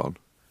carry that on?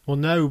 Well,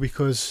 no,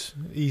 because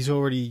he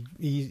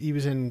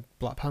was in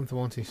Black Panther,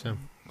 wasn't he? So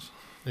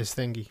his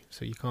thingy,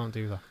 so you can't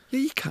do that.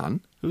 Yeah, you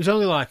can. It was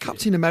only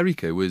Captain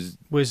America was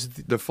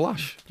the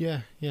Flash.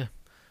 Yeah,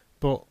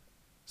 but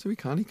so he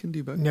can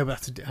do both. No,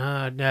 but that's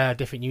a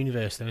different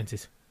universe, though, isn't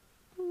it?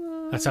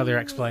 That's how they're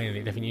explaining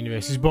it, different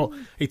universes. But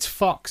it's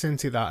Fox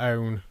into that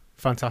own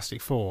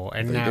Fantastic Four,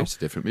 and now it's a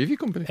different movie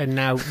company. And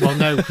now, well,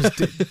 no, because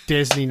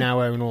Disney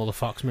now own all the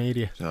Fox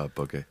media. Oh,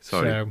 bugger!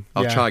 Sorry,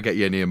 I'll try to get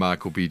you near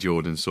Michael B.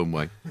 Jordan some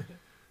way.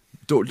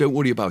 Don't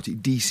worry about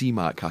it. DC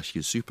might cast you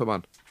as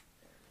Superman.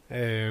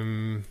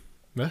 DC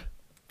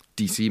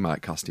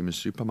might cast him as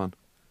Superman.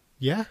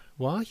 Yeah,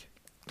 why?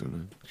 Don't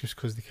know. Just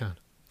because they can.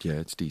 Yeah,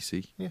 it's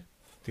DC. Yeah,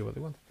 do what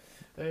they want.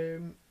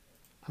 I'm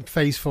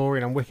Phase 4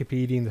 and I'm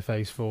Wikipediaing the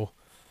Phase 4.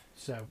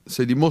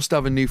 So they must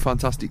have a new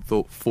Fantastic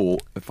Four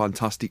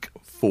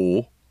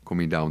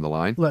coming down the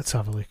line. Let's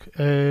have a look.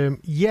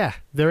 Yeah,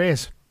 there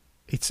is.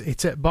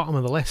 It's at bottom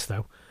of the list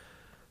though.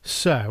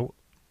 So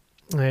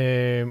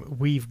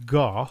we've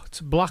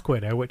got Black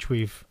Widow, which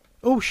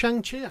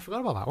Shang-Chi. I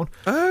forgot about that one.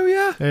 Oh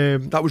yeah,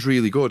 that was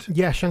really good.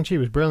 Yeah, Shang-Chi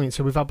was brilliant.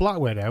 So we've had Black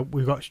Widow,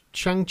 we've got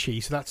Shang-Chi.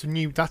 So that's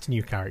new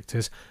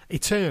characters.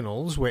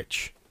 Eternals,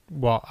 which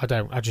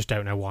I just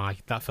don't know why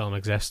that film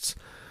exists.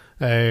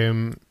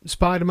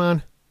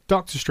 Spider-Man.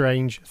 Doctor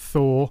Strange,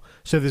 Thor.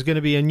 So there's going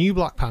to be a new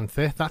Black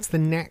Panther. That's the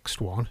next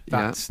one.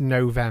 That's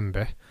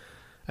November.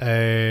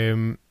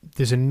 There's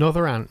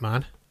another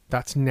Ant-Man.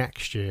 That's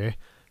next year.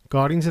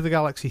 Guardians of the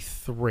Galaxy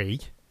 3.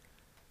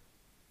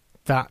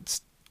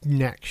 That's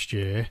next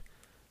year.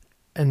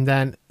 And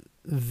then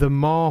The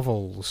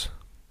Marvels.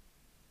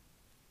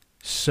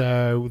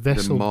 So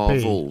this will be... The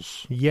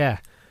Marvels? Yeah.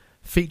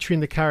 Featuring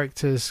the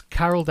characters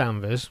Carol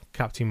Danvers,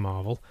 Captain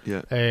Marvel.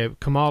 Yeah.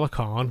 Kamala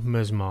Khan,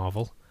 Ms.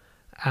 Marvel.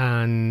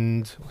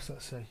 And what's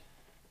that say?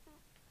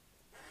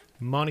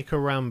 Monica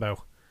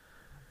Rambeau.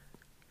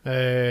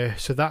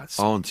 So that's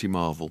Auntie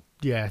Marvel.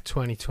 Yeah,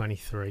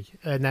 2023,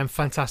 and then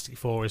Fantastic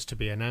Four is to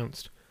be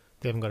announced.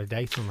 They haven't got a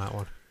date on that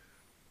one.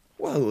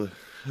 Well,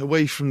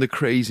 away from the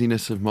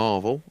craziness of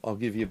Marvel, I'll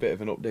give you a bit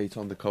of an update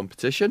on the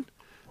competition.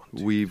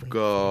 We've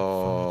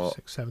got 5,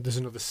 6, 7. There's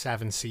another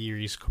 7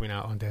 series coming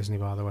out on Disney,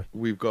 by the way.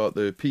 We've got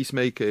the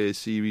Peacemaker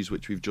series,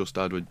 which we've just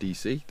had with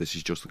DC. This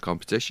is just the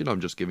competition.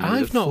 I'm just giving you the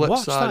flip side. I've not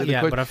watched that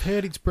yet, coin. but I've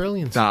heard it's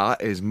brilliant.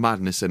 That is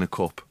madness in a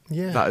cup.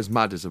 Yeah. That is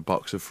mad as a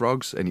box of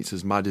frogs, and it's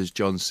as mad as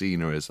John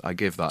Cena is. I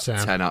give that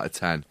 10 out of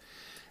 10.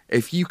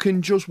 If you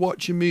can just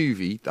watch a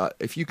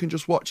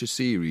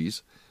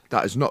series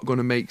that is not going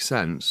to make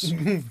sense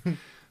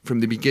from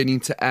the beginning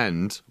to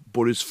end,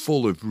 but is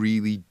full of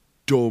really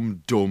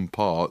dumb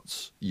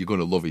parts, you're going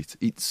to love it.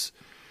 It's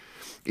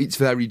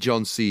very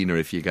John Cena,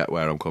 if you get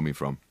where I'm coming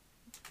from.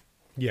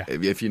 Yeah.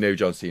 If you know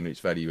John Cena, it's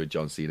very with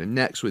John Cena.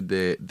 Next with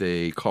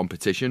the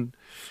competition,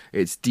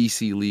 it's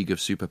DC League of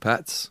Super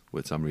Pets,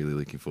 which I'm really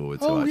looking forward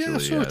to. Oh, actually. I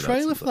saw a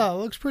trailer for that. It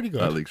looks pretty good.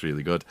 That looks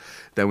really good.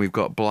 Then we've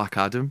got Black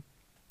Adam,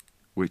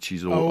 which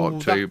is all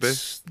October.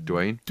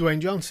 Dwayne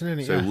Johnson, isn't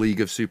it? So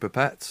League of Super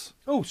Pets.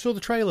 Oh, saw the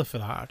trailer for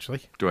that,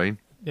 actually. Dwayne.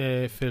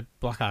 For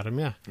Black Adam,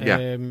 yeah.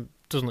 Yeah.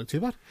 Doesn't look too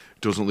bad.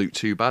 Doesn't look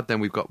too bad.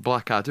 Then we've got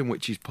Black Adam,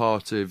 which is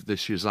part of the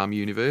Shazam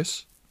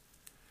universe,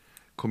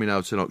 coming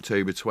out in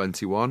October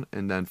 21.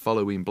 And then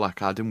following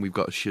Black Adam, we've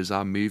got a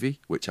Shazam movie,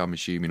 which I'm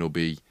assuming will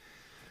be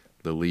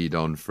the lead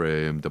on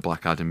from the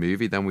Black Adam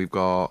movie. Then we've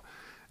got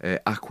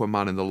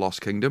Aquaman and the Lost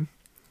Kingdom,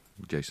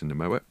 Jason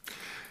Momoa.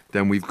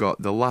 Then we've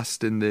got the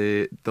last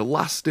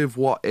of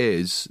what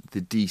is the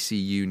DC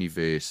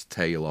universe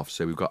tail off.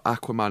 So we've got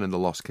Aquaman and the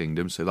Lost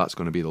Kingdom. So that's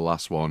going to be the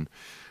last one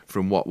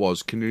from what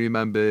was. Can you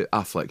remember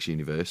Affleck's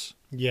universe?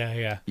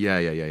 Yeah.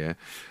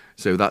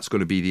 So that's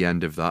going to be the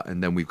end of that,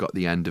 and then we've got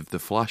the end of The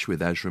Flash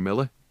with Ezra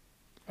Miller.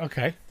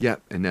 Okay. Yeah,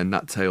 and then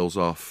that tails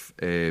off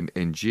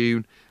in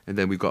June, and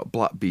then we've got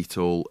Black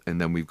Beetle, and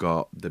then we've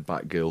got the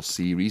Batgirl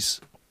series,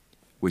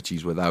 which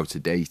is without a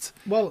date.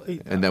 Well,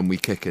 and then we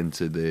kick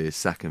into the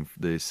second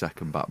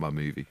Batman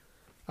movie.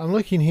 I'm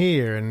looking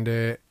here, and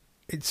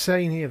it's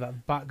saying here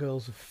that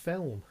Batgirl's a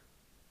film.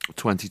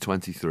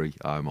 2023,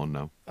 I'm on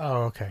now.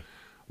 Oh, okay.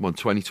 I'm on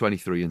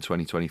 2023 and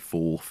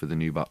 2024 for the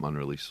new Batman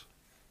release.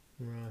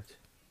 Right.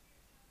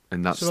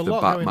 And that's the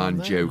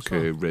Batman,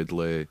 Joker,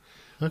 Riddler,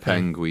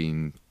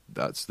 Penguin.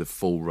 That's the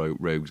full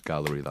Rogues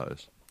Gallery, that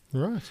is.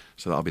 Right.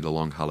 So that'll be the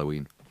long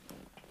Halloween.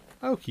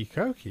 Okie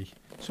dokie.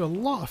 So a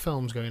lot of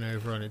films going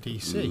over on a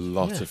DC.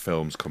 Lots of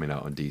films coming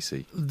out on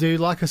DC. Dude,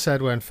 like I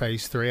said, when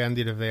Phase 3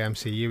 ended of the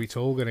MCU, it's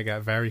all going to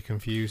get very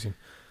confusing.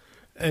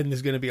 And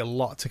there's going to be a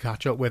lot to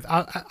catch up with.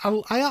 I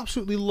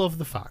absolutely love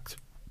the fact.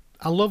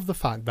 I love the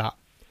fact that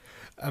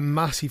a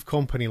massive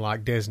company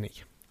like Disney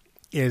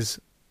is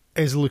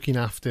looking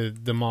after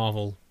the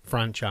Marvel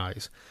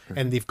franchise,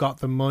 and they've got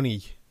the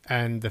money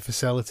and the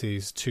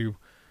facilities to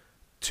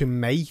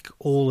make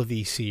all of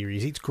these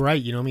series. It's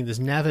great, you know what I mean?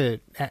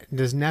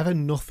 There's never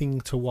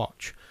nothing to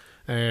watch.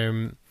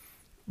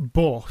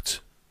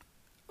 But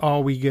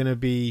are we going to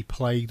be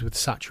plagued with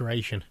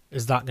saturation?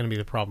 Is that going to be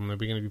the problem? Are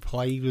we going to be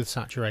plagued with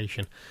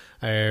saturation?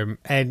 And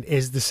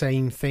is the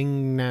same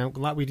thing now,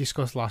 like we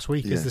discussed last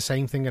week, is the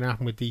same thing going to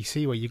happen with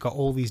DC, where you've got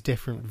all these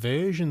different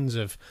versions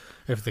of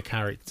the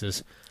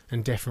characters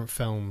and different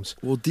films?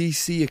 Well,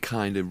 DC are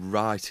kind of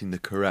right in the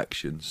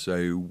correction.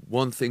 So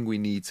one thing we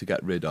need to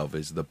get rid of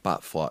is the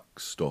Batfleck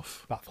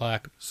stuff.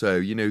 Batfleck. So,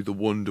 you know, the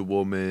Wonder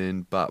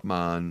Woman,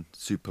 Batman,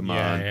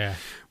 Superman. Yeah.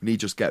 We need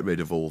to just get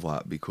rid of all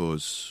that,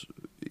 because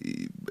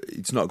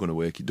it's not going to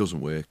work. It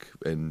doesn't work,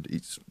 and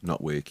it's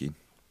not working.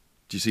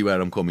 Do you see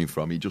where I'm coming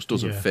from? It just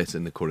doesn't fit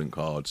in the current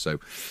card. So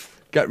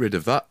get rid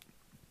of that.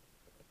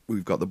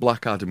 We've got the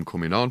Black Adam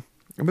coming on.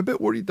 I'm a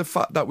bit worried the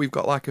fact that we've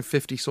got like a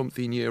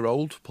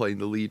 50-something-year-old playing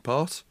the lead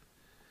part,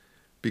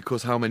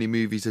 because how many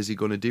movies is he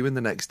going to do in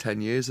the next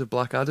 10 years of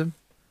Black Adam?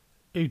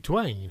 Who,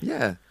 Dwayne?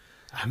 Yeah.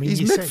 I mean,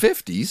 he's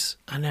mid-50s.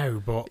 I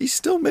know, but he's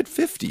still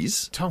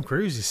mid-50s. Tom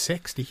Cruise is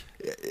 60.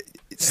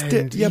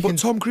 But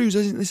Tom Cruise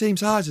isn't the same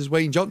size as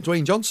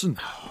Dwayne Johnson.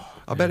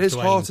 I bet his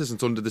heart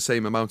isn't under the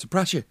same amount of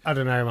pressure. I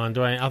don't know, man.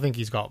 Dwayne, I think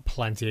he's got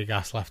plenty of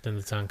gas left in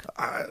the tank.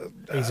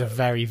 He's a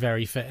very,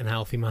 very fit and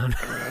healthy man.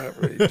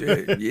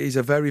 He's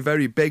a very,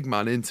 very big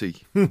man, isn't he?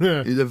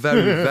 He's a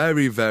very,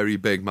 very, very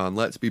big man.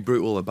 Let's be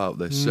brutal about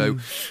this. So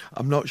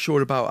I'm not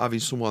sure about having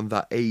someone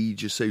that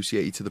age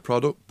associated to the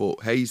product,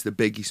 but hey, he's the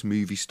biggest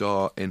movie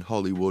star in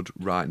Hollywood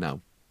right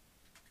now.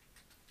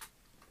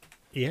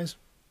 He is.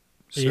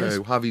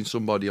 So having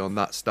somebody on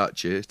that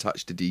stature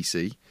attached to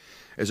DC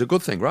is a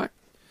good thing, right?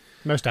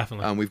 Most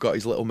definitely. And we've got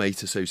his little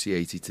mate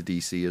associated to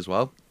DC as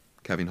well,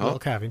 Kevin Hart. Little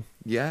Kevin.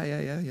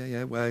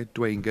 Yeah. Where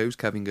Dwayne goes,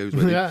 Kevin goes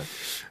with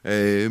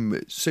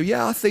him. So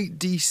I think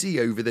DC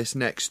over this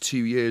next 2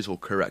 years will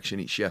correction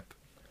its ship.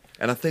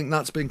 And I think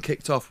that's been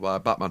kicked off by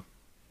Batman.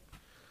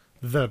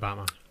 The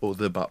Batman. Or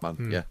the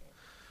Batman, yeah.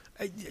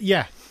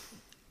 Yeah.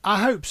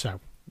 I hope so.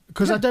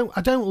 Because I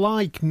don't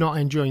like not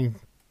enjoying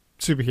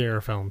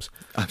superhero films.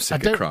 I'm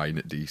sick of crying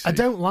at DC. I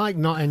don't like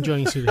not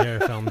enjoying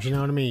superhero films, you know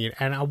what I mean?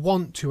 And I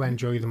want to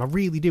enjoy them. I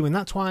really do. And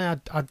that's why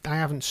I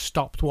haven't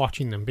stopped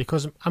watching them,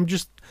 because I'm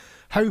just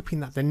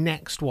hoping that the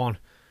next one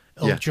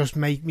will just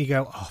make me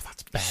go, oh,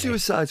 that's better.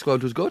 Suicide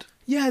Squad was good.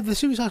 Yeah, the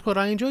Suicide Squad,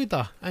 I enjoyed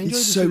that.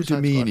 It's so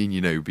demeaning,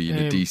 being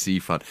a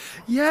DC fan.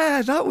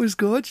 Yeah, that was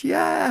good,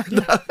 yeah.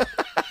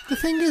 The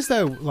thing is,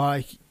 though,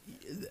 like,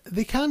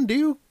 they can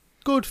do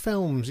good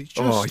films. It's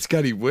just... it's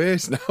getting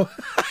worse now.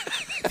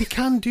 They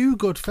can do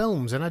good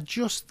films, and I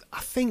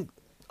think,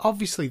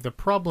 obviously, the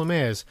problem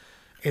is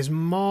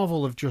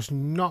Marvel have just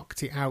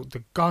knocked it out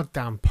the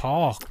goddamn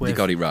park. They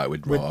got it right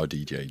with Raw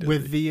DJ,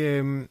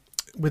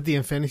 with the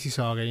Infinity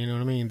Saga, you know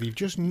what I mean? They've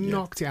just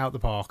knocked it out the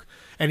park,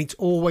 and it's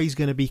always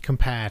going to be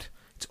compared.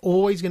 It's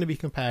always going to be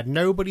compared.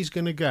 Nobody's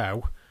going to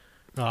go,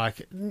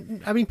 like,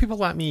 I mean, people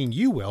like me and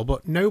you will,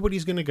 but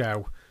nobody's going to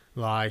go,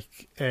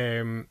 like,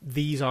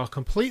 these are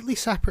completely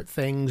separate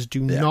things,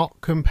 do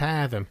not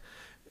compare them.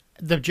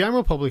 The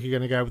general public are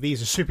going to go,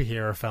 these are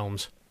superhero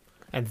films,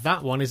 and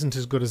that one isn't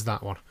as good as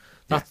that one.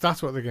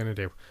 That's what they're going to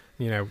do.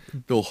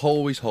 They'll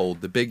always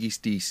hold the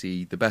best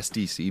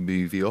DC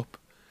movie up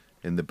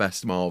and the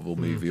best Marvel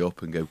movie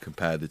up and go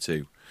compare the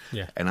two.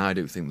 Yeah. And I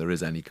don't think there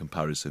is any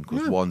comparison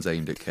because one's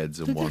aimed at kids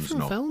and one's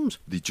not. Films.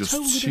 They're just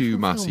totally two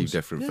massive films.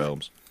 different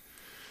films.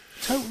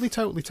 Totally like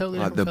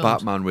different the films.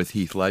 Batman with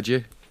Heath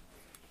Ledger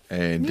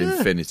and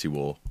Infinity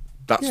War.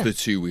 That's the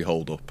two we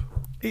hold up.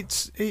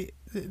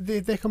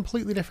 They're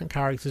completely different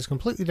characters,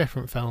 completely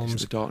different films.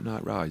 It's The Dark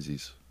Knight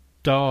Rises.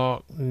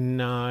 Dark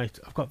Knight.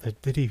 I've got the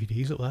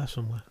DVDs up there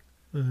somewhere.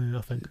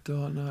 I think. The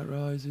Dark Knight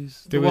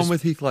Rises. There the was one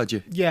with Heath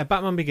Ledger. Yeah,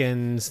 Batman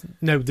Begins.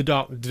 No, the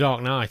Dark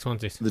Knight,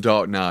 wasn't it? The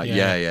Dark Knight.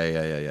 Yeah.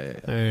 Yeah.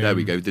 There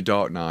we go. The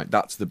Dark Knight.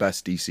 That's the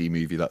best DC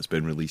movie that's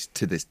been released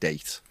to this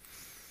date,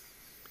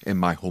 in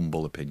my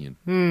humble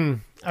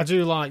opinion. I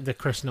do like the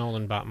Chris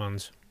Nolan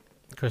Batmans.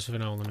 Christopher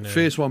Nolan.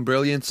 First one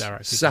brilliant.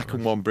 Second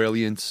Batman. one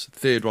brilliant.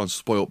 Third one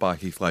spoilt by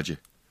Heath Ledger.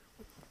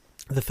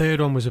 The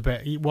third one was a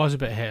bit hit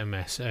and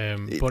miss,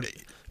 but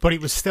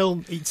it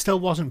still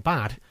wasn't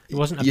bad. It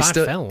wasn't a bad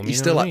film. You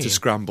still had to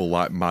scramble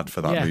like mad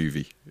for that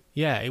movie.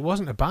 Yeah, it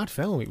wasn't a bad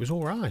film. It was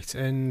all right,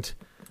 and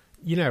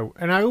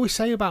and I always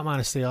say about Man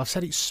of Steel. I've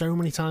said it so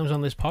many times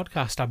on this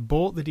podcast. I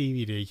bought the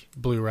DVD,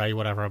 Blu-ray,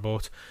 whatever I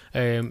bought,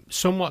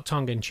 somewhat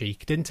tongue in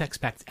cheek. Didn't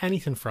expect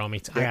anything from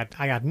it. Yeah.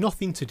 I had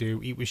nothing to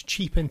do. It was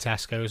cheap in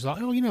Tesco's.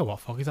 Like, oh, you know what?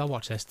 Fuck it, I'll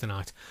watch this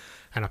tonight.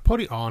 And I put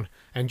it on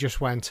and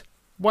just went,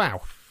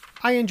 wow.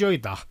 I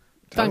enjoyed that.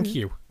 Thank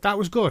you. That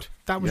was good.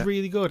 That was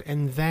really good.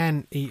 And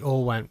then it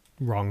all went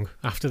wrong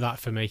after that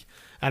for me.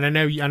 And I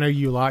know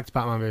you liked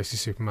Batman vs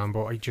Superman,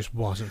 but it just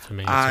wasn't for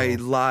me. I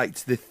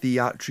liked the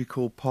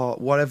theatrical part,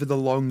 whatever the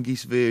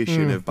longest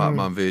version of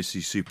Batman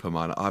vs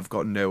Superman. I've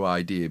got no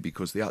idea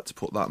because they had to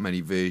put that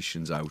many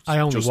versions out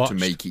to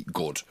make it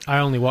good. I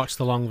only watched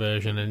the long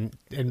version,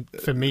 and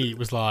for me it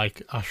was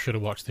like I should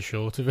have watched the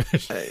shorter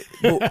version.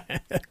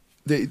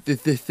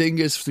 The thing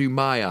is, through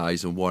my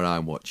eyes and what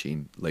I'm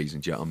watching, ladies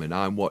and gentlemen,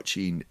 I'm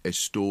watching a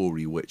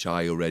story which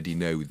I already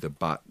know the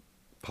back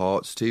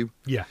parts to.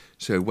 Yeah.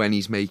 So when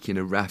he's making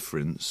a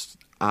reference,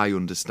 I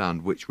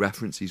understand which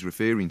reference he's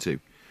referring to.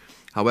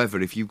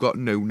 However, if you've got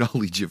no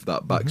knowledge of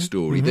that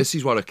backstory, this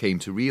is what I came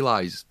to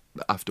realise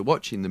after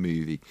watching the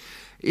movie.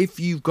 If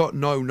you've got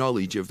no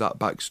knowledge of that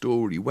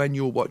backstory, when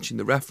you're watching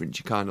the reference,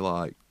 you're kind of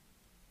like,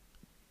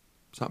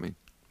 what's that mean?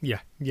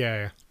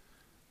 Yeah.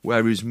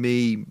 Whereas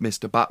me,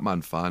 Mr.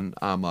 Batman fan,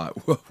 I'm like,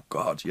 oh,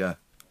 God, yeah.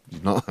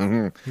 He's not.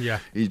 Yeah.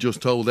 He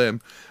just told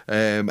him.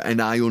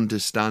 And I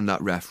understand that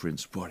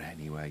reference. But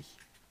anyway,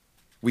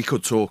 we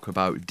could talk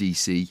about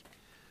DC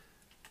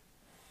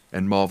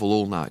and Marvel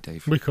all night,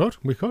 Dave. We could.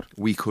 We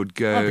could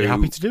go. I'd be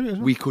happy to do it.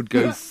 We could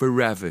go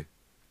forever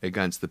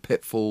against the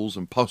pitfalls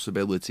and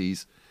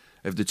possibilities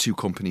of the two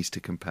companies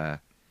to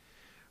compare.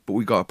 But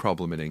we got a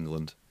problem in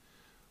England.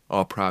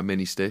 Our Prime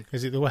Minister.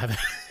 Is it the weather?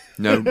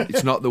 No,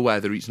 it's not the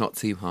weather. It's not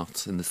too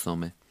hot in the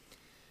summer.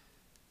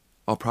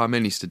 Our Prime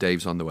Minister,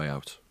 Dave's on the way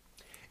out.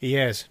 He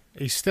is.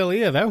 He's still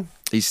here, though.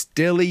 He's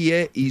still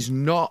here. He's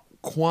not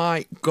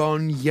quite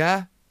gone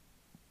yet,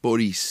 but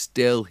he's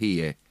still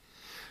here.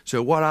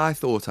 So what I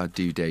thought I'd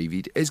do,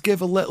 David, is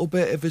give a little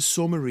bit of a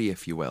summary,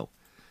 if you will,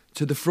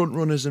 to the front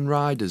runners and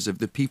riders of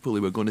the people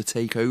who are going to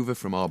take over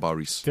from our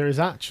Boris. There is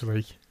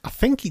actually, I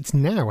think it's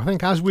now,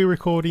 as we're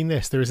recording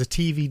this, there is a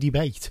TV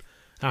debate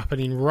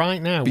happening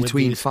right now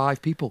between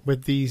 5 people.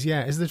 With these,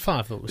 is there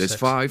 5? There's 6.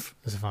 5.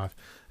 There's a 5.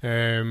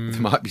 There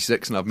might be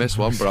 6 and I've missed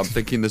one, but I'm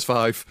thinking there's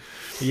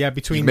 5. Yeah,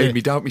 you made me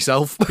doubt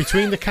myself.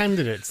 Between the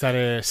candidates that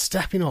are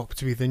stepping up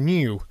to be the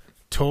new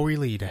Tory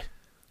leader.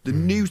 The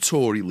new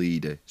Tory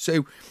leader.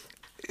 So,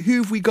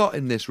 who have we got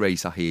in this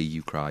race, I hear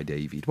you cry,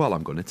 David? Well,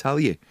 I'm going to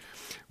tell you.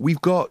 We've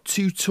got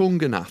two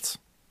Tugendhat.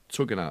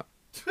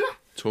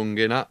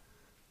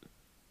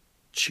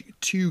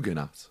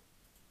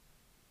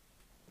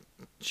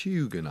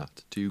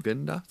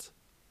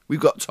 We've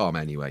got Tom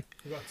anyway.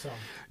 We've got Tom.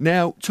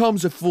 Now,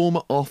 Tom's a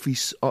former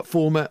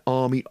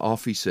army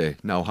officer.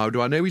 Now, how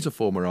do I know he's a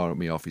former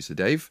army officer,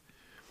 Dave?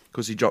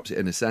 Because he drops it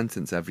in a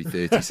sentence every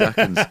 30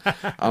 seconds.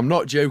 I'm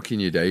not joking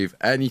you, Dave.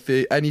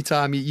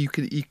 Anytime you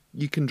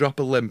can drop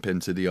a limp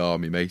into the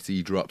army, mate,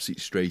 he drops it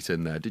straight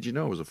in there. Did you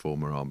know I was a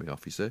former army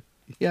officer?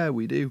 Yeah,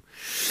 we do.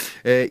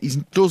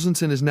 He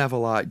doesn't and has never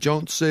liked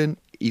Johnson.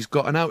 he's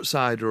got an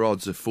outsider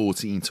odds of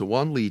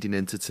 14-1 leading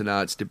into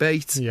tonight's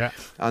debate. Yeah.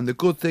 And the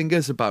good thing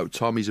is about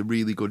Tom, he's a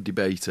really good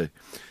debater.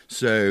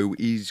 So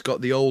he's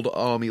got the old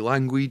army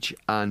language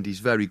and he's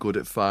very good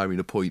at firing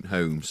a point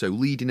home. So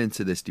leading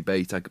into this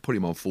debate, I could put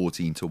him on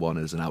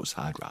 14-1 as an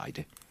outside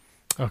rider.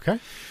 Okay.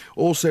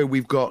 Also,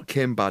 we've got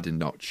Kim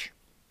Badenoch.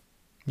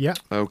 Yeah.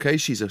 Okay,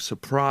 she's a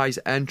surprise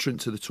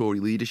entrant to the Tory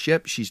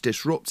leadership. She's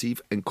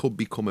disruptive and could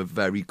become a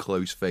very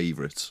close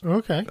favourite.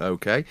 Okay.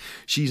 Okay.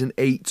 She's an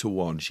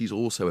 8-1. She's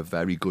also a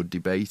very good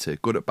debater,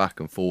 good at back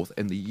and forth.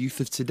 And the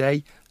youth of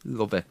today,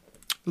 love her.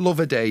 Love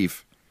her,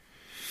 Dave.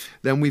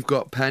 Then we've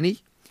got Penny.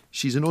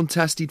 She's an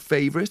untested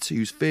favourite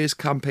whose first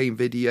campaign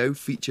video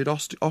featured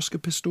Oscar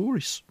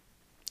Pistorius.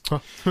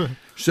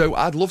 So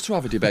I'd love to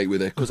have a debate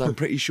with her because I'm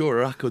pretty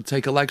sure I could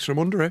take her legs from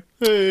under her.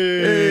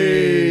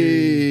 Hey!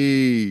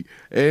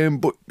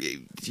 But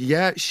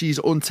yeah, she's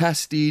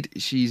untested.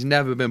 She's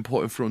never been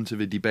put in front of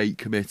a debate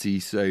committee,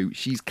 so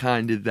she's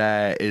kind of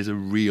there as a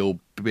real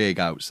big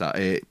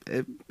outsider,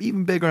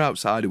 even bigger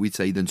outsider, we'd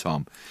say, than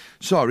Tom.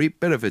 Sorry,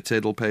 bit of a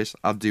tiddle piss.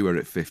 I'd do her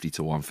at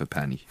 50-1 for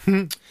Penny.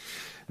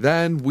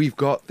 Then we've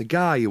got the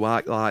guy who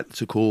I like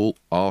to call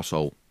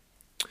arsehole.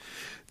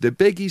 The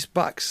biggest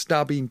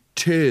backstabbing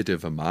turd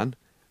of a man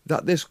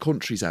that this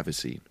country's ever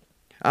seen.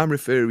 I'm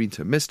referring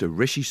to Mr.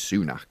 Rishi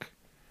Sunak.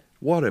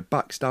 What a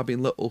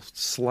backstabbing little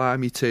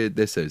slimy turd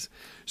this is.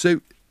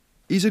 So,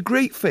 he's a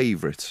great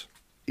favourite.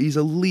 He's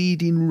a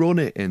leading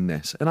runner in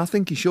this, and I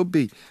think he should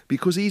be,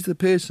 because he's the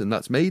person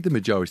that's made the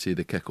majority of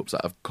the cock-ups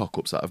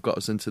that have got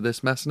us into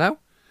this mess now.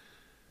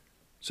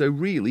 So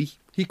really,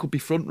 he could be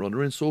front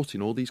runner in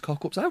sorting all these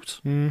cock-ups out.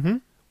 Mm-hmm.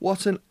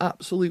 What an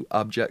absolute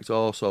abject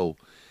arsehole.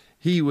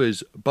 He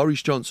was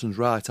Boris Johnson's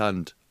right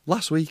hand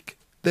last week,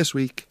 this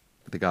week,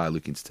 the guy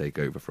looking to take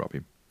over from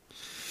him.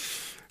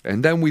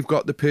 And then we've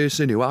got the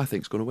person who I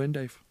think's going to win,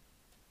 Dave.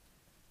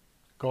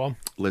 Go on.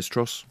 Liz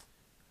Truss.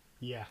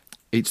 Yeah.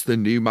 It's the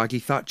new Maggie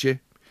Thatcher.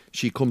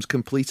 She comes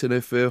complete in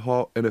her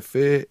faux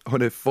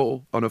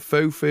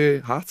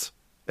fur hat,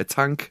 a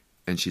tank,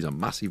 and she's a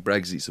massive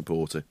Brexit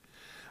supporter.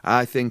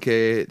 I think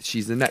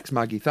she's the next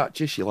Maggie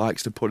Thatcher. She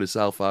likes to put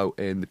herself out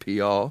in the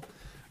PR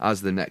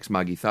as the next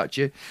Maggie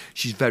Thatcher.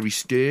 She's very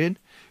stern.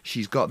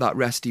 She's got that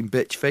resting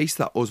bitch face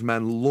that us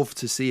men love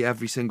to see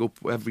every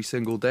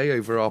single day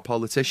over our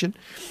politician.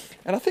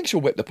 And I think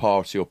she'll whip the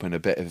party up in a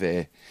bit of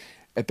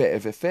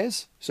a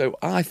fizz. So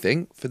I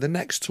think for the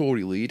next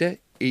Tory leader,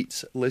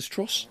 it's Liz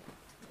Truss.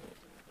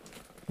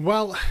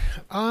 Well,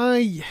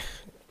 I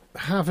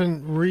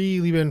haven't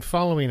really been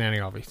following any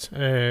of it.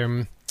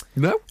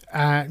 No?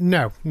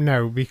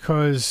 No,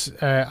 because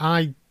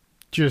I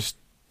just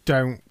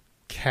don't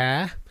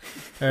care.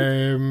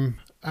 And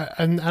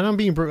I'm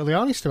being brutally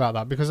honest about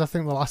that, because I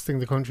think the last thing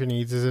the country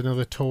needs is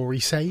another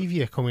Tory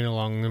saviour coming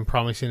along and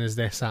promising us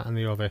this, that and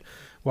the other,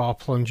 while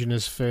plunging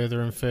us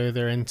further and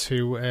further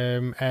into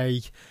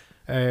a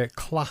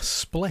class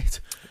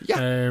split.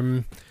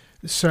 Yeah.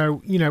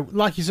 So, you know,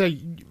 like you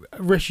say,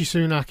 Rishi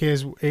Sunak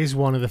is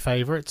one of the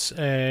favourites.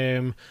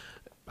 I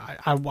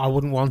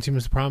wouldn't want him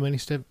as the Prime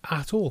Minister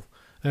at all.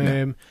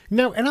 No,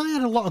 and I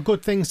had a lot of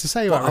good things to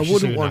say about Rishi Sunak. I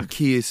wouldn't want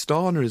Keir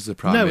Starmer as the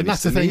Prime Minister. No,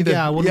 that's the thing. Either.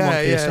 Yeah, I wouldn't want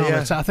Keir Starmer.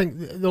 Yeah. So I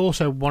think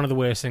also one of the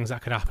worst things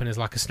that could happen is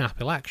like a snap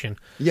election.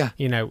 Yeah.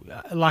 You know,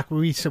 like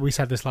we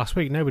said this last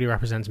week, nobody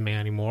represents me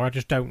anymore. I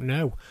just don't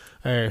know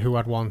who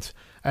I'd want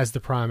as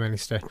the Prime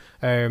Minister.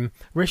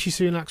 Rishi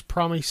Sunak's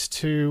promised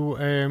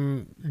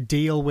to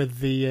deal with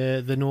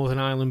the Northern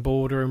Ireland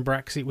border and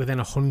Brexit within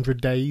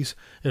 100 days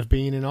of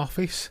being in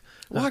office.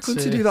 Why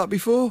couldn't he do that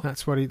before?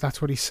 That's what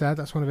he said.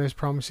 That's one of his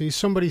promises.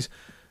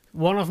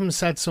 One of them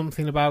said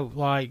something about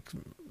like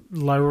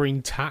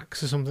lowering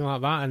tax or something like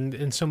that,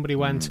 and somebody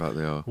went,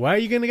 "Where are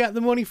you going to get the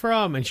money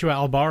from?" And she went,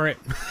 "I'll borrow it."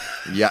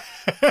 Yeah.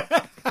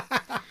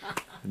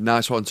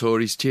 Nice one,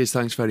 Tories. Cheers,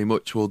 thanks very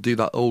much. We'll do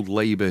that old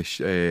Labour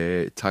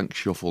tank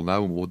shuffle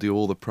now, and we'll do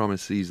all the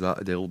promises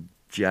that the old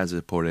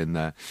Jazza put in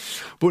there.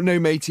 But no,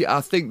 matey, I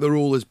think they're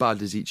all as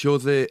bad as each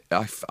other.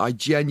 I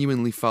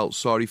genuinely felt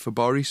sorry for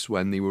Boris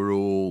when they were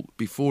all,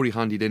 before he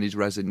handed in his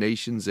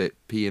resignations at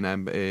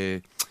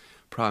P&M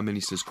Prime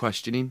Minister's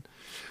questioning,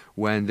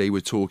 when they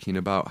were talking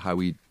about how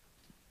he'd,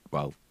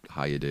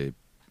 hired a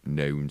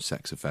known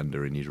sex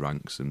offender in his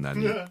ranks and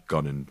then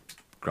gone and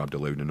grabbed a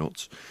load of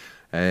nuts.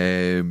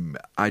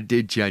 I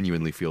did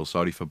genuinely feel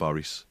sorry for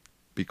Boris,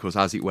 because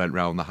as it went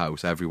round the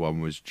house,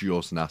 everyone was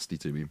just nasty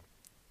to him,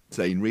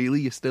 saying,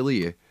 "Really, you're still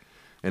here?"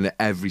 And at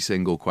every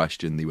single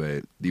question, they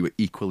were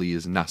equally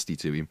as nasty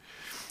to him.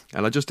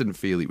 And I just didn't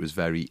feel it was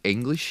very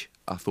English.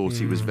 I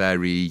thought it was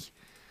very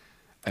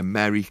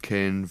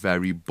American,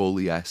 very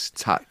bully-esque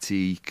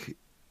tactic,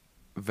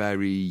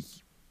 it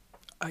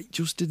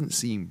just didn't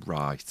seem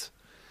right.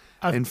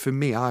 And for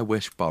me, I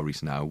wish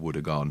Boris now would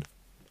have gone,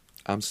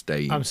 I'm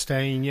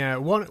staying, yeah.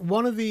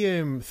 One of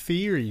the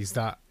theories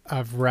that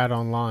I've read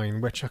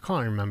online, which I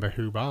can't remember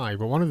who by,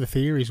 but one of the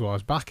theories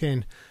was back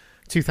in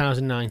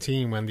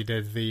 2019 when they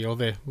did the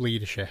other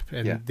leadership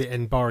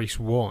and Boris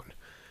won.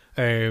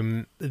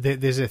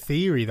 There's a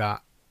theory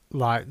that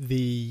like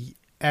the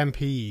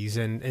MPs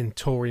and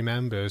Tory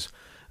members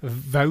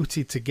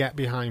voted to get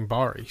behind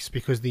Boris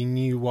because they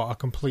knew what a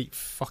complete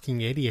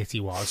fucking idiot he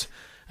was.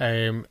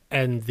 And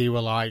they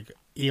were like,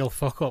 he'll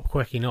fuck up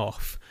quick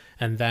enough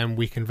and then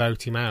we can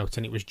vote him out.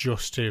 And it was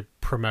just to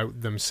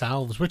promote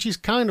themselves, which is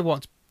kind of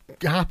what's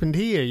happened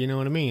here, you know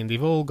what I mean?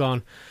 They've all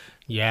gone,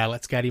 yeah,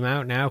 let's get him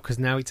out now because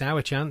now it's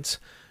our chance.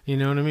 You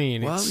know what I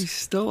mean? Well, he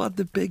still had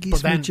the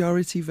biggest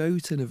majority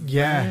vote in a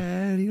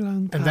very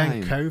long time. And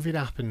then COVID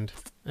happened.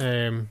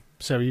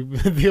 So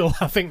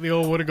I think they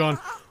all would have gone,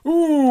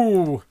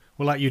 ooh,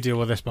 we'll let you deal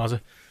with this, Bozza.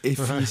 If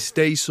you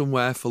stay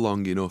somewhere for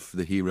long enough,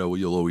 the hero,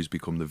 you'll always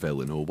become the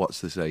villain. Or what's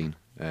the saying?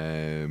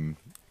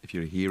 If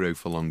you're a hero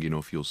for long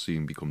enough, you'll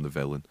soon become the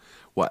villain.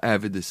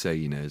 Whatever the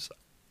saying is,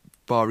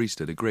 Boris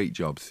did a great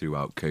job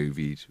throughout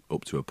COVID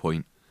up to a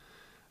point.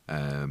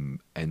 And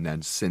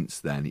then since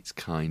then, it's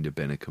kind of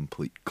been a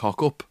complete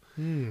cock-up.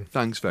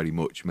 Thanks very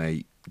much,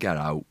 mate. Get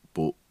out.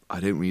 But I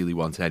don't really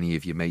want any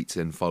of your mates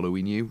in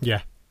following you.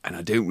 Yeah. And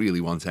I don't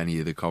really want any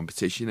of the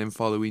competition in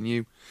following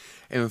you.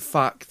 In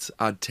fact,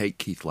 I'd take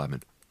Keith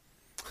Lemon.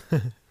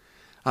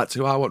 That's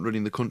who I want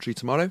running the country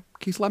tomorrow,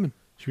 Keith Lemon.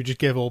 Should we just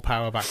give all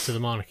power back to the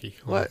monarchy?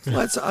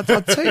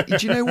 I'd take.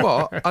 Do you know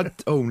what? I'd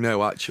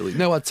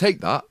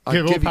take that.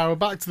 Give all power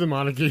back to the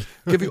monarchy.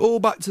 Give it all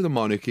back to the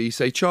monarchy.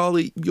 Say,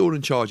 Charlie, you're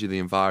in charge of the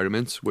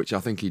environment, which I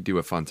think he'd do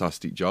a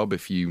fantastic job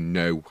if you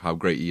know how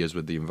great he is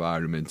with the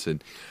environment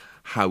and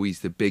how he's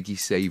the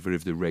biggest saver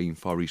of the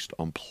rainforest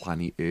on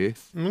planet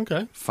Earth.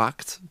 Okay.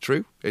 Fact,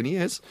 true, and he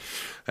is.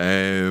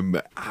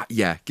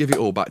 Yeah, give it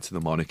all back to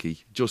the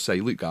monarchy. Just say,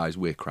 look, guys,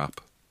 we're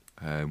crap.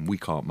 We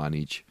can't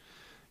manage.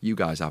 You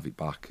guys have it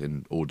back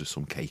and order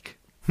some cake.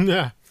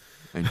 Yeah.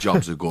 And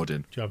jobs are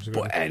good.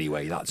 But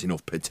anyway, that's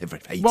enough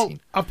pontificating. Well,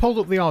 I've pulled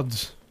up the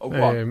odds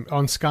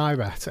on Sky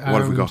Bet.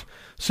 What have we got?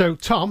 So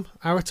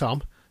our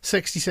Tom,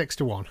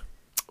 66-1.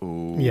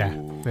 Oh, yeah.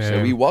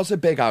 So he was a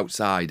big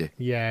outsider.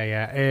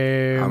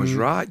 Yeah. I was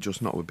right,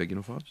 just not with big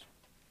enough odds.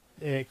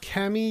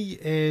 Kemi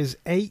is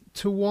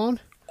 8-1.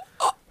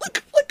 Oh,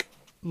 look.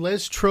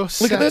 Liz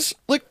Truss. Look at this.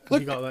 Look. You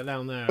got that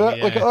down there.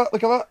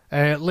 Look at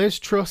that. Liz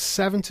Truss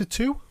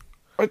 7-2.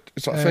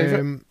 Is that a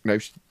favourite? No,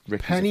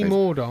 Ricky's Penny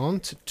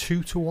Mordaunt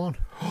 2-1.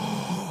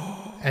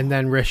 And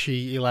then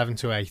Rishi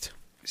 11-8.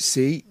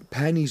 See,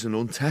 Penny's an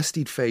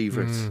untested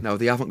favourite. Now,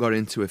 they haven't got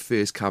into a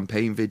first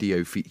campaign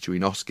video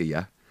featuring Oscar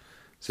yet.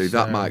 So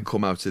that might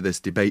come out of this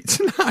debate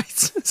tonight.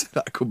 So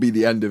that could be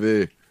the end of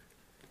her.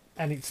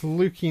 And it's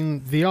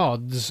looking, the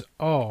odds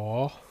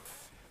are,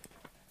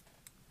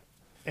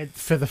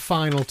 for the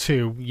final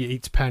two,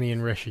 it's Penny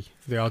and Rishi.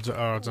 The odds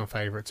on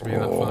favourite to be in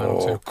that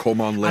final two.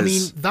 Come on, Liz. I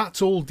mean,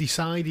 that's all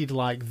decided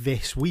like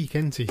this week,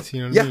 isn't it?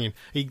 You know what I mean?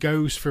 It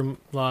goes from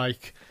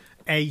like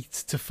 8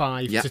 to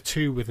 5 to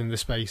 2 within the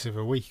space of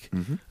a week.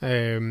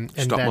 And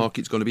Stock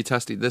market's going to be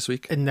tested this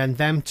week. And then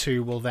them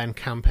two will then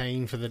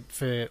campaign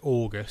for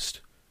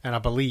August. And I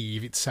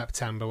believe it's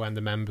September when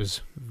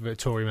the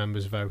Tory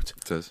members vote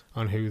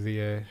on who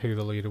the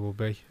leader will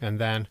be. And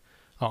then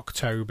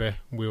October,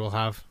 we will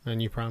have a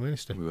new Prime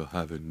Minister. We will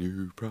have a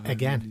new Prime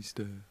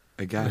Minister.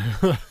 Again.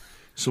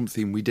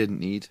 Something we didn't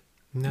need.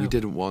 No. We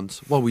didn't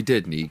want. Well, we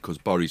did need because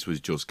Boris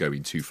was just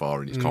going too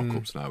far in his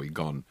cock-ups now. He'd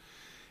gone.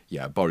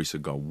 Yeah, Boris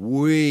had gone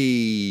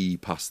way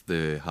past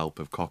the help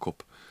of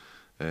cock-up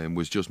and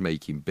was just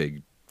making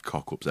big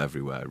cock-ups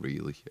everywhere,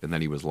 really. And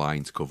then he was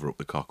lying to cover up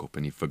the cock-up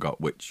and he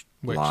forgot which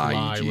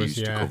lie he used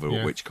to cover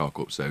up which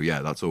cock-up. So,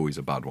 yeah, that's always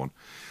a bad one.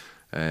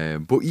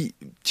 But,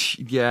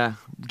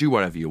 do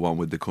whatever you want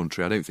with the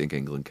country. I don't think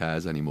England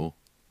cares anymore.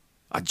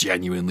 I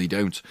genuinely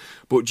don't.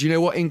 But do you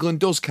know what England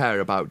does care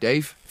about,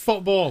 Dave?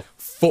 Football.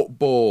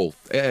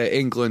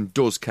 England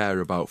does care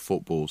about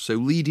football. So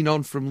leading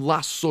on from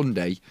last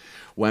Sunday,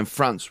 when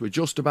France were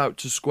just about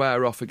to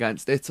square off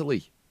against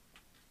Italy.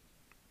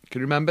 Can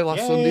you remember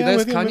last Sunday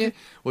this, can you?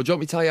 Well, do you want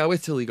me to tell you how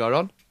Italy got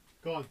on?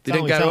 Go on. They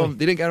didn't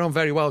get on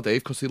very well,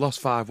 Dave, because they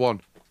lost 5-1.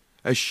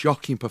 A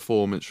shocking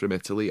performance from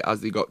Italy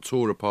as they got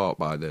torn apart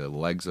by the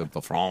legs of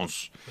the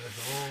France.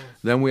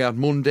 Then we had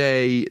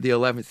Monday, the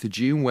 11th of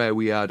June, where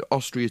we had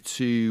Austria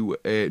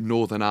 2,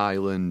 Northern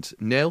Ireland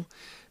 0.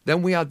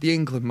 Then we had the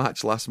England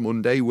match last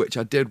Monday, which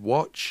I did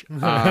watch,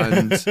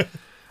 and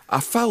I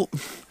felt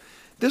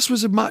this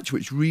was a match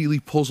which really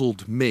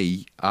puzzled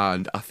me,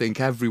 and I think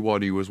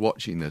everyone who was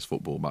watching this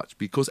football match,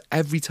 because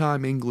every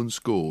time England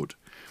scored,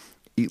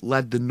 it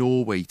led the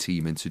Norway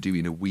team into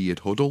doing a weird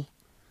huddle,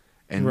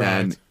 and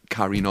then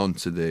carrying on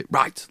to the,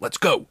 right, let's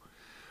go.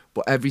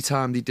 But every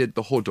time they did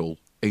the huddle,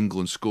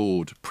 England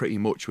scored pretty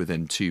much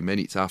within 2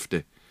 minutes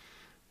after.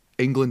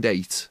 England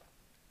 8,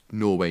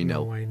 Norway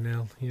 0. Norway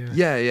 0,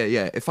 yeah.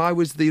 Yeah. If I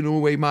was the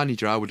Norway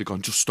manager, I would have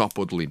gone, just stop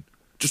huddling.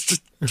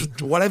 Just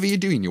whatever you're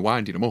doing, you're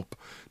winding them up.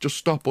 Just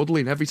stop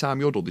huddling. Every time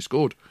you huddle, they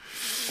scored.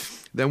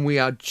 Then we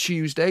had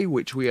Tuesday,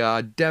 which we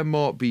had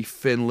Denmark beat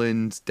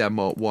Finland.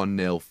 Denmark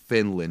 1-0,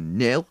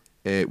 Finland 0.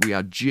 We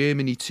had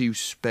Germany 2,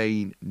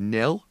 Spain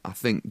 0. I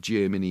think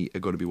Germany are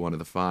going to be one of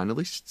the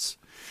finalists.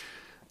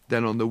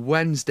 Then on the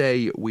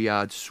Wednesday, we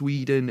had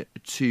Sweden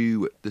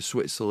 2, the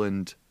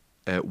Switzerland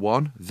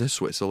 1, the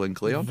Switzerland,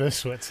 Cleon. The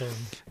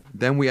Switzerland.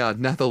 Then we had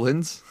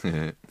Netherlands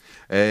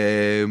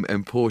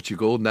and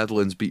Portugal.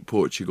 Netherlands beat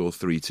Portugal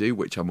 3-2,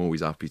 which I'm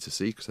always happy to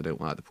see because I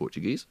don't like the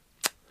Portuguese.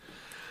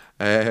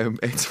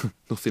 It's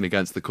nothing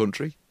against the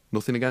country,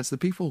 nothing against the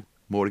people,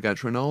 more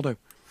against Ronaldo.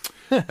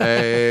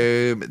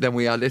 Then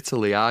we had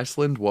Italy,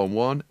 Iceland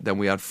 1-1. Then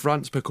we had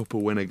France pick up a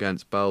win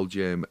against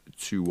Belgium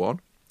 2-1.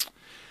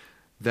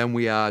 Then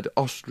we had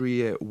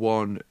Austria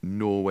 1,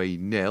 Norway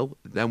 0.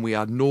 Then we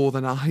had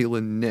Northern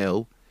Ireland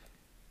 0,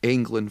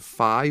 England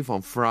 5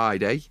 on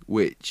Friday,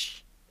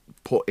 which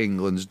put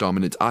England's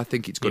dominance. I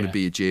think it's going to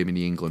be a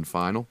Germany-England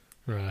final.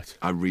 Right.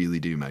 I really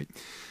do, mate.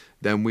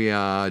 Then we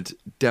had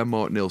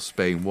Denmark 0,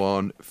 Spain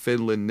 1,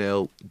 Finland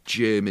 0,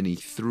 Germany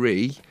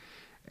 3.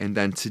 And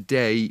then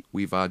today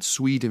we've had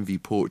Sweden v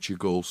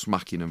Portugal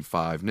smacking them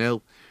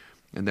 5-0.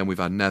 And then we've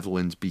had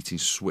Netherlands beating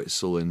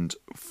Switzerland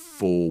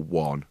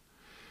 4-1.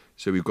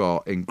 So we've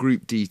got in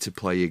Group D to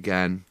play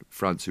again,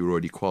 France who are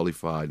already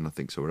qualified, and I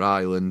think so are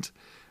Ireland.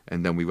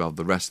 And then we have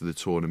the rest of the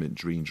tournament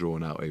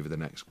drawn out over the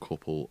next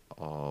couple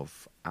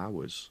of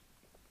hours.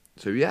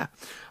 So yeah,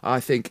 I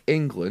think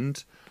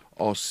England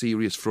are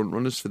serious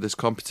frontrunners for this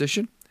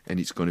competition, and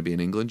it's going to be an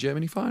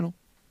England-Germany final.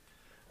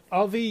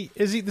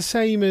 Is it the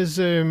same as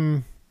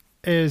the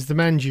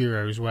men's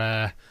Euros,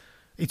 where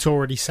it's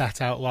already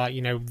set out, like,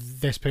 you know,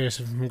 this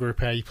person from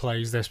Group A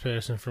plays this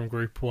person from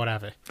Group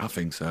whatever? I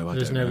think so.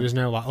 There's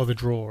no like other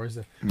draw, is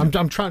there?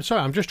 I'm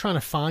just trying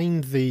to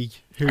find who's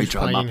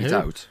playing who. It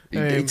out.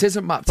 It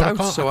isn't mapped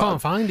out. I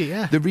can't find it.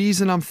 Yeah. The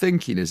reason I'm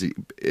thinking is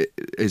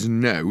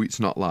no,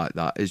 it's not like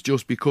that. Is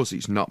just because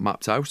it's not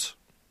mapped out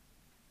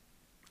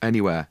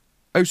anywhere.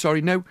 Oh,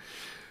 sorry, no.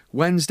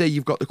 Wednesday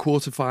you've got the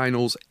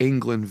quarterfinals,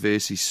 England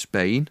versus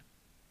Spain.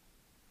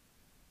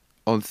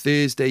 On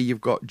Thursday, you've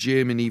got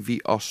Germany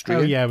v Austria.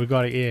 Oh, yeah, we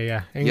got it here,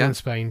 yeah. England,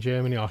 Spain,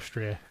 Germany,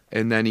 Austria.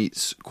 And then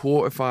it's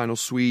quarterfinal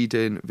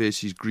Sweden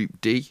versus Group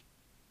D.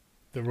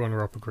 The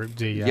runner-up of Group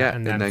D, yeah. Yeah,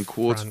 and then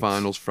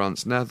quarterfinals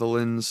France,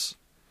 Netherlands.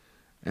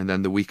 And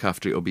then the week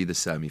after, it'll be the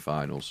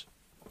semi-finals.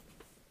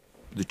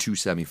 The 2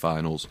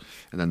 semi-finals.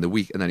 And then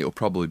it'll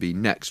probably be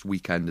next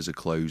weekend as a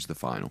close, the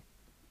final.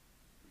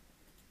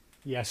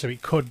 Yeah, so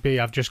it could be,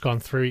 I've just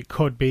gone through, it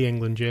could be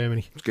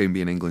England-Germany. It's going to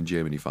be an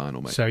England-Germany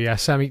final, mate. So, yeah,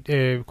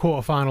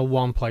 quarterfinal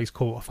 1 plays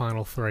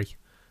quarterfinal 3.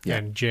 Yeah.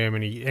 And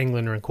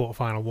England are in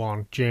quarterfinal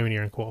 1, Germany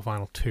are in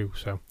quarterfinal 2.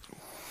 So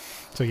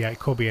yeah, it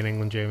could be an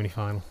England-Germany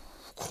final.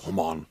 Come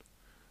on.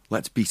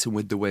 Let's beat them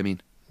with the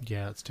women.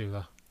 Yeah, let's do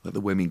that. Let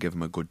the women give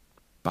them a good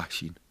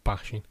bashing.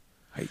 Bashing.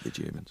 Hate the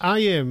Germans.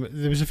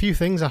 There was a few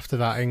things after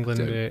that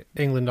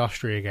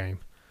England-Austria game.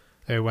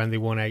 When they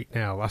won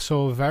 8-0. I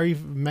saw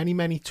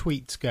many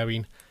tweets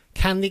going,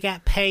 can they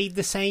get paid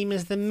the same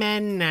as the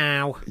men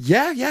now?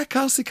 Yeah, of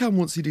course they can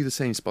once you do the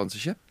same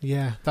sponsorship.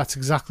 Yeah, that's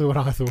exactly what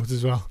I thought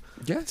as well.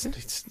 Yes,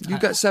 you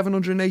get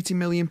 780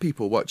 million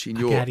people watching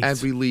your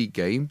every league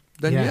game,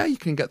 then you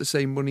can get the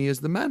same money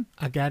as the men.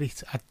 I get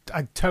it.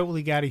 I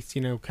totally get it.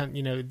 You know,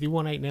 they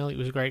won 8-0. It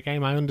was a great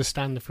game. I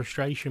understand the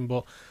frustration,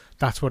 but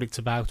that's what it's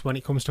about. When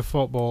it comes to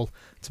football,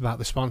 it's about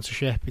the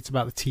sponsorship, it's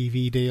about the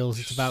TV deals,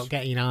 it's about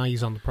getting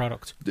eyes on the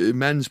product. The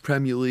men's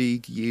Premier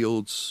League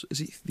yields,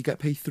 they get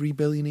paid $3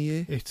 billion a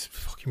year? It's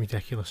fucking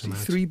ridiculous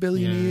amount. $3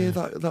 billion a year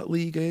that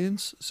league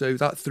earns. So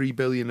that £3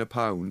 billion a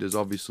pound is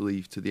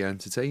obviously to the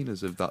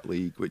entertainers of that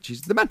league, which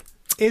is the men.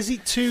 Is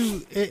it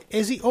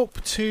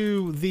up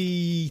to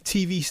the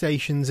TV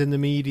stations and the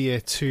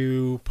media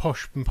to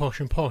push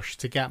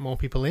to get more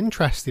people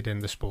interested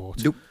in the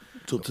sport? Nope.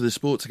 It's up to the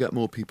sport to get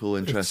more people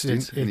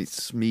interested, and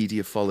its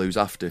media follows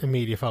after. The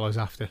media follows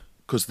after.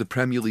 Because the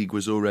Premier League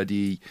was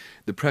already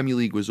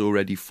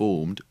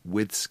formed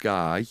with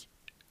Sky,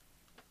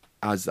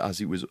 as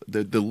it was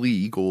the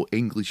league or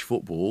English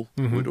football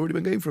had already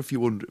been going for a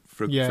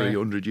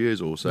hundred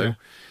years or so,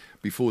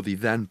 before they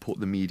then put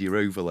the media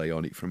overlay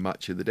on it from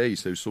Match of the Day.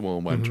 So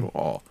someone went,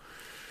 oh,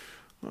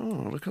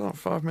 look at that,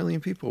 5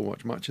 million people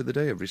watch Match of the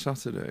Day every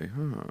Saturday.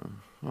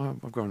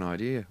 I've got an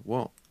idea.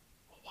 What?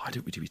 Why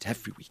don't we do it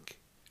every week?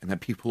 And then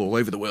people all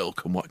over the world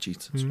can watch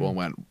it. So I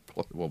went,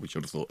 well, we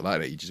should have thought of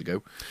that ages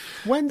ago.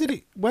 When did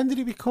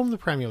it become the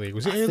Premier League?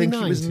 Was it early 90s? I think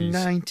it was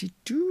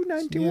 92,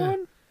 91. Yeah.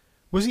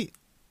 Was it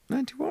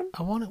 91?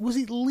 Was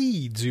it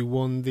Leeds who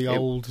won Leeds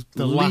last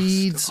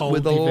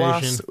old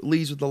division?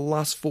 Leeds were the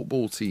last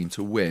football team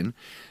to win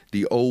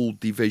the old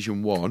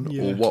Division 1,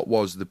 or what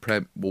was the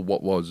first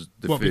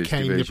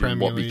division,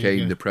 what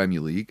became the Premier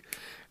League.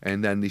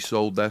 And then they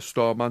sold their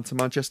star man to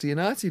Manchester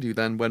United, who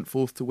then went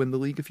forth to win the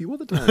league a few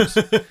other times.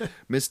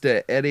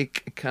 Mr.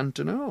 Eric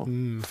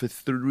Cantona for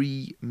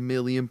 £3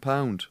 million,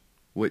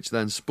 which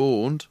then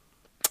spawned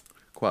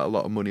quite a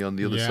lot of money on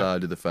the other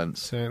side of the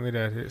fence.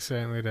 It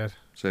certainly did.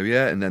 So,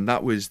 yeah, and then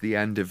that was the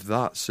end of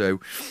that. So,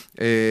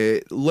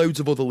 loads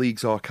of other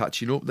leagues are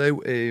catching up, though.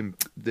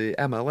 The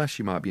MLS,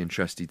 you might be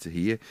interested to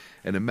hear,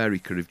 in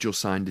America have just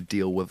signed a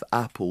deal with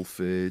Apple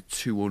for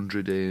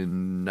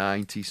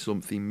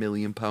 $290-something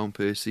million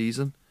per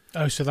season.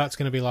 Oh, so that's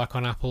going to be like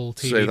on Apple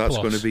TV+. So that's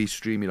going to be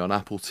streaming on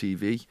Apple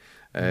TV.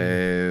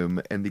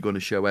 and they're going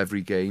to show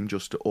every game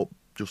just to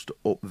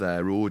up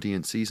their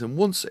audiences. And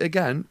once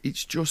again,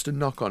 it's just a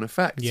knock-on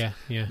effect. Yeah.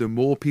 The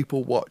more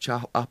people watch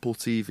Apple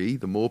TV,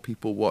 the more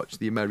people watch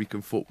the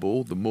American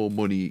football, the more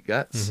money it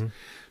gets. Mm-hmm.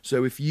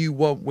 So if you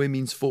want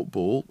women's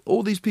football,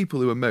 all these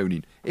people who are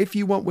moaning, if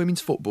you want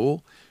women's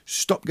football,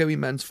 stop going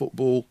men's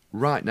football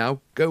right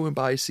now. Go and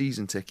buy a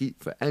season ticket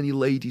for any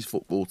ladies'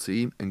 football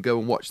team and go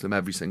and watch them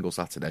every single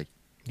Saturday.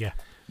 Yeah.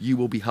 You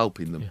will be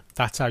helping them. Yeah.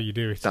 That's how you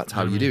do it. That's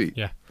how you do it.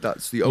 Yeah.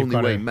 That's the only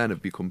way men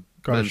have become...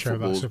 men's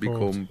football's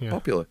become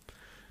popular.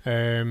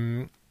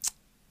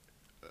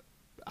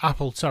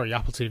 Apple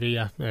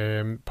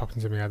TV, popped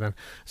into my head then.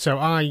 So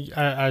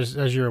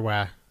as you're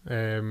aware,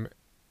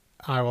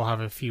 I will have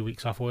a few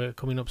weeks off work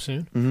coming up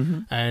soon.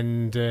 Mm-hmm.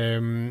 And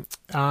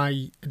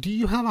do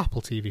you have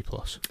Apple TV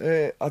Plus?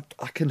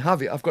 I can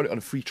have it. I've got it on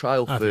a free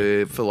trial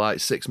for like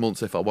 6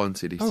 months if I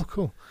wanted it. Oh,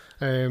 cool.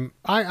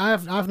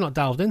 I've not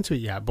delved into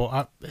it yet,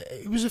 but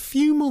it was a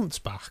few months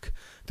back.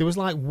 There was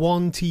like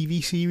one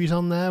TV series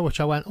on there which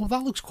I went, oh,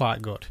 that looks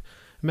quite good.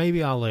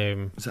 Maybe I'll...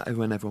 Is that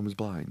when everyone was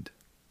blind?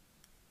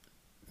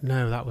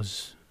 No, that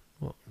was...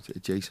 What? Was it a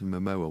Jason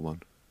Momoa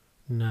one?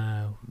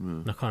 No.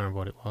 I can't remember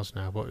what it was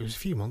now, but it was a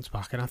few months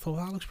back, and I thought,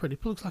 that looks like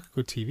a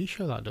good TV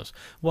show, that does.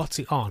 What's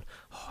it on?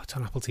 Oh, it's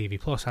on Apple TV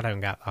Plus. I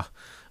don't get that.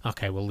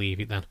 Okay, we'll leave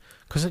it then.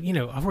 Because, I've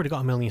already got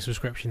 1 million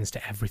subscriptions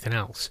to everything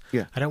else.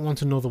 Yeah. I don't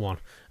want another one.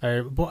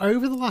 But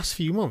over the last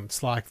few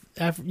months, like,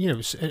 a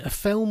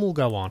film will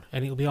go on,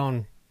 and it'll be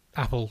on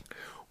Apple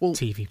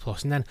TV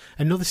Plus, and then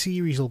another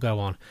series will go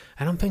on.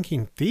 And I'm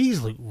thinking,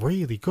 these look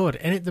really good.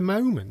 And at the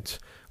moment,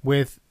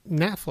 with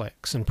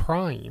Netflix and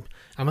Prime,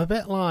 I'm a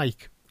bit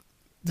like...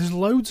 There's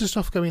loads of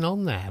stuff going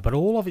on there, but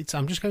all of it,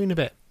 I'm just going a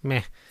bit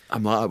meh.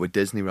 I'm like that with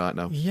Disney right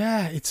now.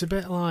 Yeah, it's a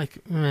bit like,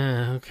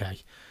 okay.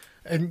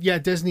 And yeah,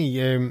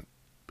 Disney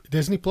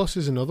Plus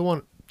is another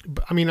one.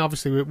 I mean,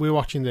 obviously, we're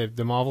watching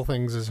the Marvel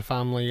things as a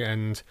family,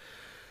 and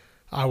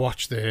I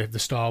watch the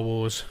Star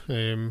Wars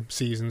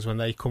seasons when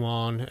they come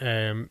on.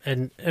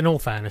 And in all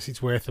fairness,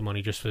 it's worth the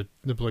money just for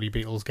the bloody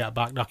Beatles Get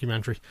Back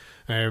documentary.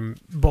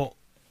 But...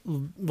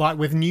 like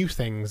with new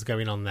things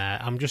going on there,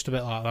 I'm just a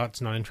bit like,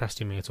 that's not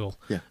interesting me at all.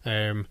 Yeah.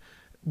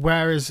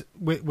 Whereas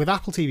with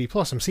Apple TV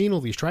Plus, I'm seeing all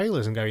these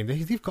trailers and going,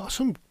 they've got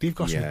some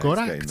good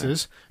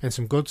actors and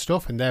some good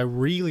stuff, and they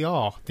really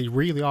are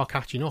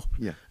catching up.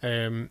 Yeah.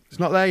 It's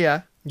not there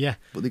yet. Yeah.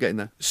 But they're getting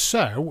there.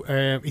 So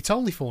it's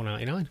only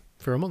 $4.99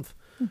 for a month.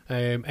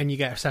 And you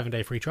get a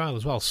 7-day free trial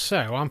as well. So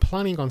I'm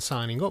planning on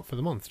signing up for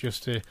the month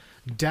just to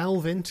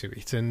delve into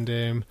it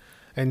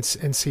and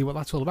see what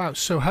that's all about.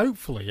 So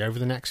hopefully over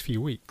the next few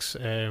weeks,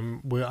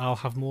 I'll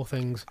have more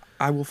things.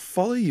 I will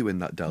follow you in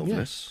that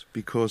delveness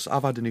because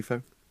I've had a new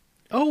phone.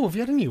 Oh, have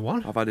you had a new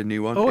one? I've had a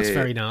new one. Oh, it's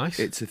very nice.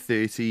 It's a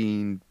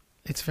 13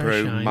 It's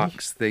very Pro shiny.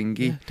 Max thingy.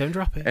 Yeah, don't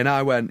drop it. And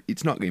I went,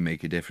 it's not going to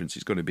make a difference.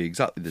 It's going to be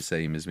exactly the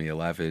same as Mi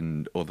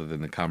 11, other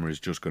than the camera's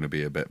just going to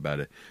be a bit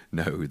better.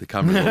 No, the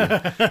camera's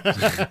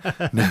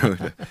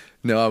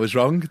No, I was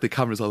wrong. The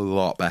camera's a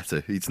lot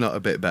better. It's not a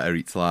bit better.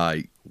 It's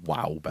like,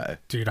 wow, better.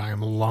 Dude, I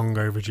am long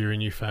overdue a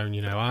new phone,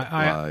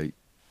 Right.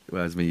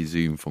 Where's my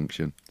zoom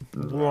function?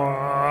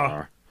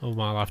 Oh,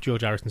 my life.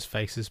 George Harrison's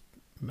face is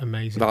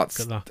amazing.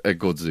 That's a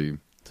good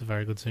zoom. It's a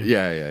very good zoom.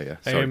 Yeah.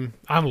 Sorry.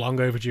 I'm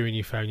long overdue a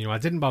new phone. I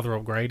didn't bother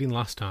upgrading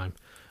last time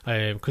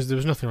because there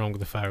was nothing wrong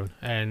with the phone,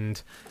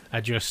 and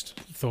I just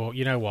thought,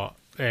 you know what?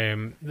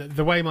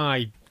 The way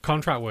my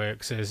contract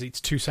works is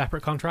it's 2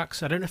 separate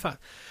contracts. I don't know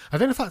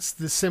if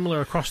that's similar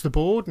across the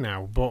board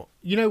now, but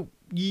you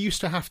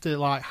used to have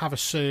to have a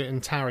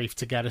certain tariff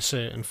to get a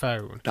certain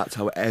phone. That's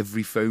how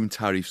every phone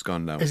tariff's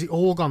gone now. Has it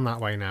all gone that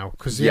way now?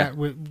 Because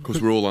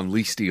we're all on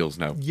lease deals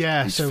now.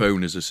 Yeah, it's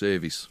phone as a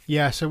service.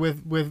 Yeah, so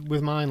with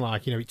mine,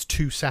 it's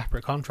 2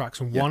 separate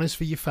contracts, and one is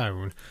for your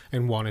phone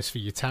and one is for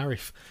your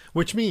tariff,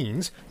 which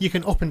means you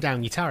can up and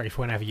down your tariff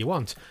whenever you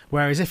want.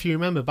 Whereas if you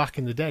remember back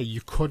in the day,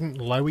 you couldn't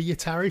lower your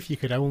tariff; you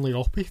could only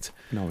up it.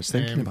 No, I was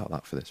thinking about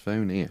that for this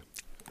phone here.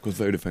 Because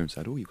Vodafone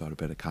said, you've got a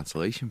bit of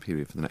cancellation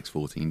period for the next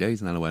 14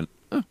 days. And then I went,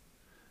 I'm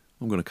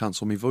going to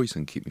cancel my voice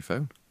and keep my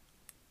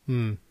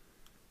phone.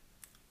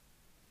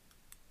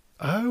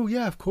 Oh,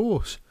 yeah, of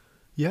course.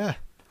 Yeah.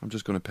 I'm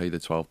just going to pay the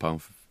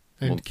 £12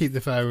 and keep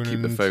the phone.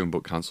 Keep the phone,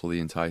 but cancel the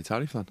entire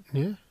tariff then.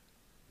 Yeah.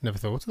 Never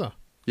thought of that.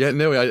 Yeah,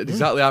 no,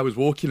 exactly. I was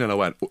walking and I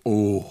went,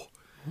 oh.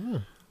 I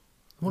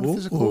wonder if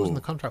there's a clause in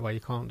the contract where you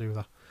can't do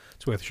that.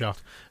 It's worth a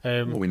shot.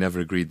 Well, we never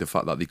agreed the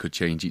fact that they could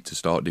change it to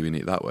start doing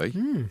it that way.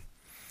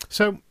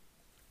 So,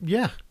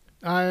 yeah.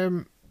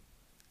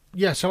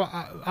 So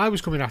I was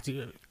coming at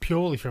it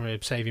purely from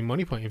a saving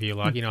money point of view.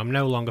 I'm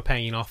no longer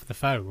paying off the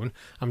phone.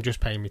 I'm just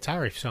paying my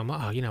tariff. So I'm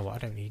like, you know what? I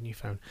don't need a new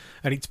phone.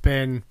 And it's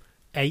been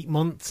 8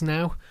 months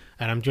now,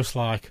 and I'm just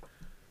like,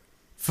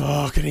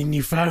 fuck, I need a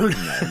new phone.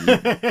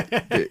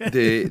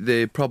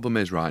 The problem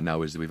is right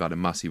now is that we've had a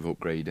massive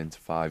upgrade into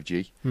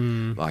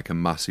 5G. Like a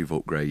massive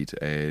upgrade.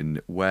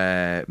 And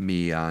where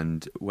me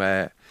and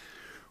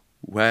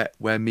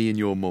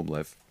your mum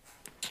live,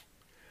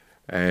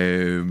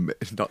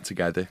 Not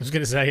together. I was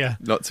going to say, yeah.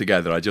 Not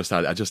together. I just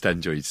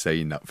enjoyed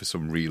saying that for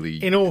some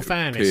really, in all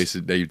fairness,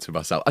 person name to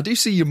myself. I do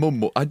see your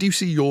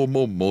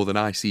mum more than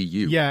I see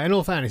you. Yeah, in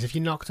all fairness, if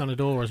you knocked on a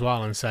door as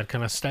well and said,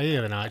 "Can I stay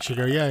here tonight?" she'd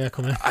go, "Yeah,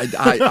 come in."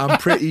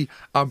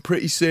 I'm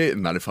pretty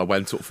certain that if I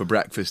went up for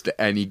breakfast at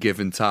any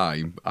given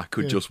time, I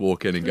could just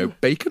walk in and go,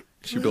 "Bacon."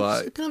 She'd be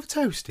like, "Can I have a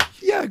toasty?"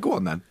 Yeah, go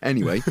on then.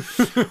 Anyway,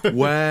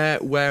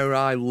 where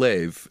I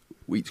live,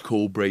 it's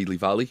called Braidley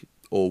Valley.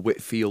 Or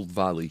Whitfield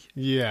Valley,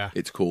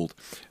 it's called.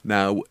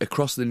 Now,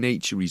 across the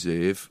nature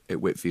reserve at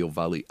Whitfield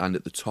Valley and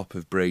at the top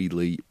of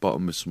Braidley,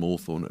 bottom of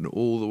Smallthorne, and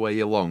all the way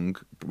along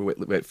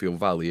Whitfield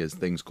Valley is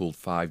things called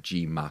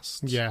 5G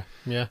masts. Yeah.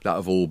 That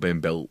have all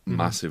been built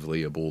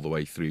massively up all the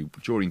way through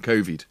during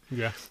COVID.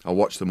 Yeah. I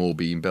watched them all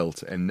being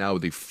built, and now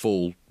they're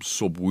full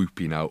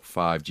sub-whooping out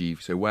 5G.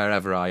 So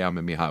wherever I am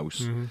in my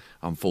house,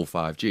 I'm full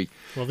 5G.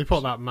 Well, they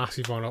put that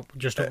massive one up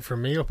just up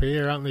from me up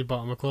here, aren't they,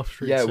 bottom of Clough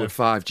Street? Yeah, with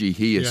 5G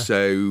here,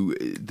 so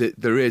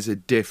there is a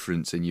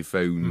difference in your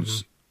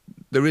phones.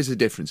 There is a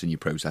difference in your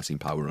processing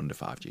power under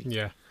 5G.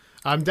 Yeah,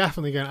 I'm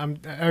definitely going.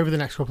 Over the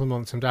next couple of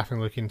months, I'm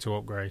definitely looking to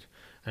upgrade.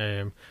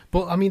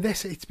 But I mean,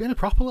 it's been a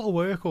proper little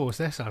workhorse.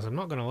 This has. I'm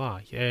not going to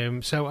lie.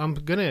 So I'm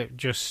gonna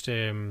just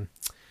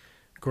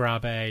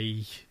grab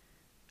a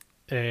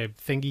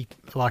thingy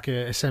like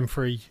a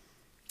SIM-free.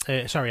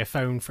 A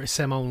phone for a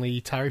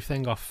SIM-only tariff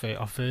thing off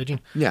Virgin.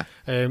 Yeah.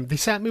 They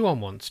sent me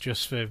one once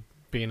just for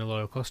being a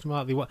loyal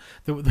customer. They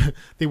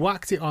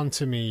whacked it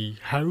onto me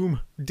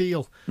home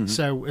deal.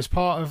 So as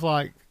part of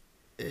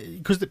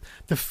because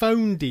the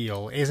phone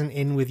deal isn't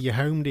in with your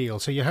home deal.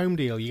 So your home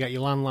deal, you get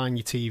your landline,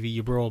 your TV,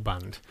 your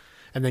broadband,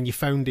 and then your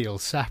phone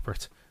deal's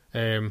separate.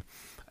 But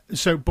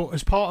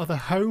as part of the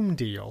home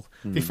deal,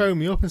 they phoned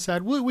me up and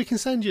said, "Well, we can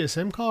send you a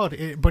SIM card,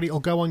 but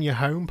it'll go on your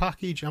home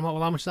package." I'm like,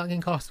 "Well, how much is that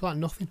going to cost?" Like,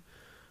 nothing.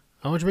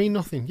 How much do you mean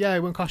nothing? Yeah,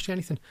 it won't cost you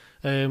anything.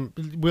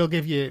 We'll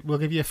give you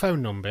a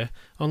phone number,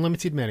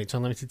 unlimited minutes,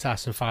 unlimited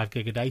tests, and 5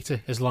 gig of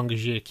data as long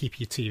as you keep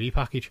your TV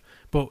package.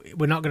 But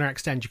we're not going to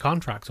extend your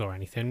contract or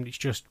anything. It's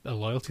just a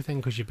loyalty thing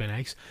because you've been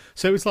ace.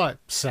 So it's like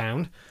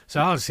sound.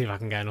 So I'll just see if I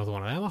can get another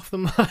one of them off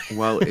them.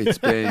 Well, it's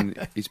been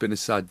a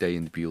sad day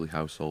in the Bewley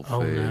household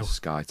for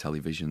Sky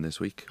Television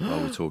this week.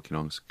 While we're talking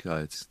on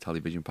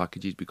television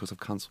packages because I've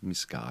cancelled my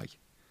Sky.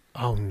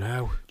 Oh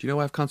no. Do you know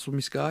why I've cancelled my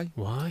Sky?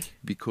 Why?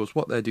 Because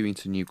what they're doing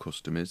to new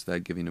customers, they're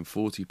giving them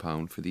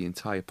 £40 for the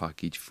entire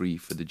package free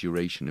for the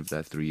duration of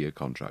their 3-year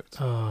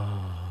contract.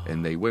 Oh.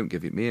 And they won't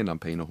give it me, and I'm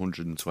paying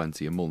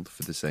 £120 a month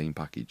for the same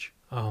package.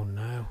 Oh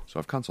no. So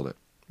I've cancelled it.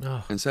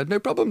 Oh. And said, no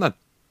problem then.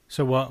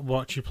 So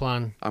what's your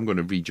plan? I'm going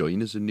to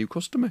rejoin as a new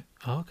customer.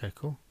 Oh, okay,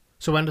 cool.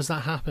 So when does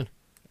that happen?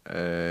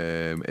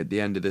 At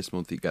the end of this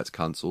month it gets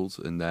cancelled,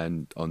 and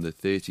then on the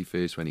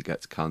 31st when it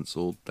gets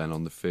cancelled, then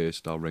on the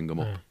 1st I'll ring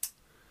them up.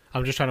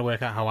 I'm just trying to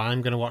work out how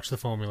I'm going to watch the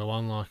Formula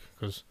One,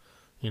 because,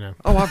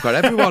 Oh, I've got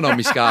everyone on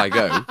my Sky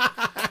Go.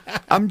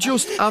 I'm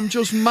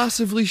just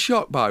massively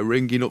shocked by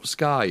ringing up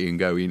Sky and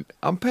going,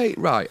 I'm paid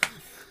right.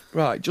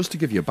 Just to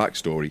give you a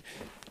backstory,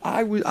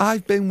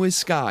 I've been with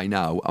Sky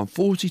now. I'm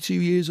 42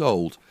 years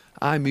old.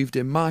 I moved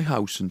in my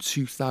house in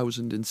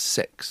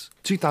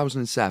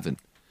 2007,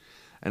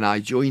 and I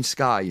joined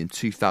Sky in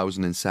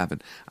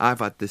 2007.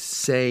 I've had the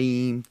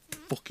same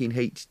fucking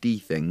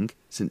HD thing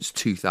since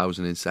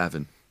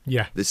 2007.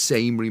 Yeah. The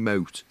same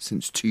remote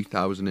since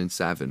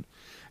 2007.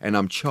 And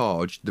I'm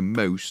charged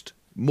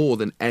more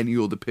than any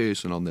other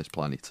person on this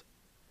planet.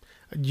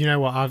 You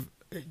know what? I've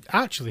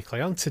actually,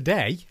 Cleon,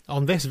 today,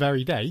 on this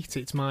very date,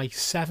 it's my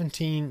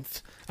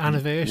 17th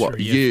anniversary.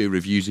 What, year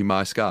of using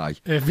my Sky?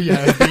 I've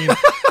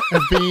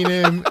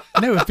been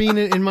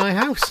in my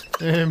house.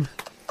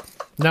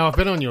 No, I've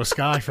been on your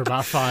Sky for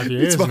about 5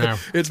 years now.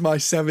 It's my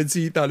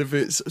 17th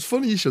anniversary. It's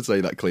funny you should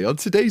say that, Cleon.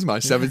 Today's my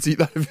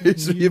 17th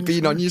anniversary of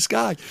being on your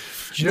Sky.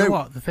 Do you know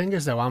what? The thing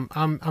is, though,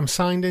 I'm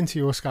signed into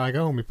your Sky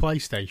Go on my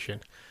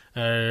PlayStation,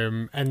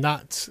 and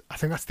I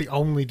think that's the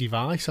only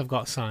device I've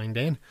got signed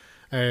in.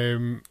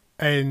 And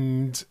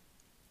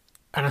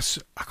I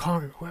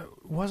can't.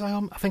 Was I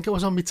on? I think it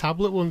was on my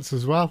tablet once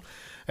as well,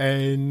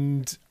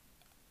 and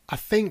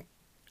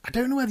I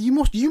don't know whether you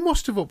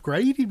must have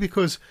upgraded,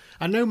 because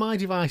I know my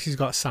devices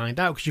got signed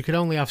out because you could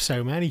only have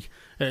so many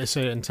at a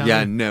certain time.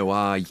 Yeah, no,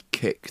 I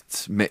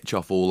kicked Mitch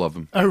off all of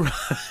them. Oh,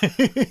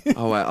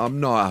 right. I'm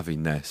not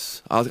having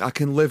this. I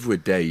can live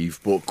with Dave,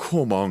 but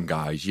come on,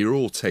 guys, you're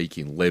all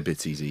taking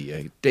liberties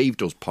here. Dave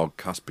does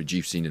podcast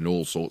producing and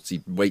all sorts.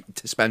 He'd wait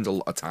to spend a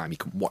lot of time. He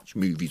can watch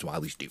movies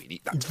while he's doing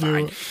it. That's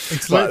fine.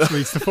 It's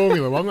the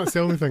Formula One. That's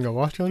the only thing I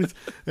watch on it.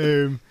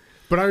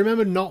 But I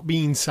remember not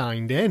being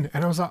signed in,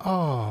 and I was like,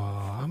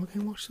 oh, I'm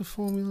going to watch the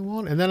Formula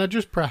One. And then I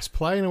just pressed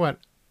play, and I went,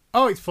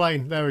 oh, it's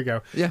playing. There we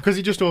go. Yeah. Because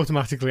it just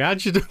automatically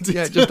adds you, doesn't it?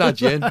 Yeah, it just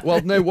adds you in.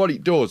 Well, no, what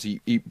it does, he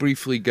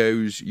briefly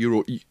goes,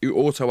 you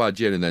auto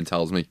add you in and then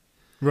tells me.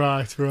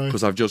 Right.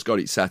 Because I've just got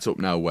it set up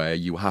now where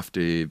you have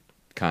to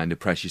kind of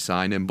press your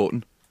sign-in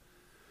button.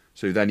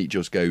 So then it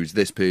just goes,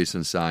 this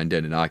person signed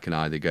in, and I can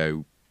either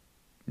go,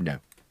 no.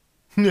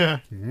 Yeah,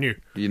 no.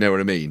 You know what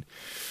I mean?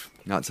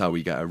 That's how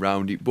we get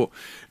around it. But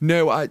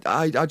no,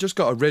 I just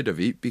got rid of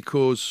it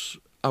because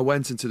I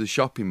went into the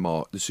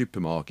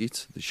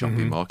supermarket.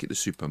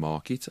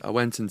 I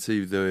went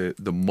into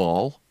the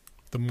mall.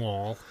 The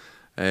mall.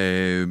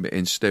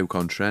 In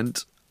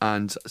Stoke-on-Trent.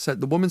 And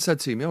the woman said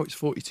to me, it's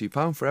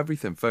 £42 for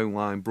everything, phone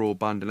line,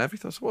 broadband and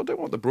everything. I said, well, I don't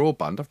want the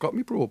broadband. I've got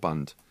my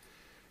broadband.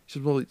 She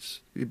said, well,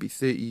 it'd be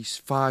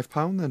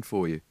 £35 then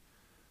for you.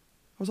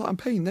 I was like, I'm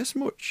paying this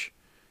much.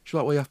 She's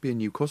like, well, you have to be a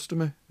new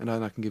customer and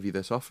then I can give you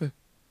this offer.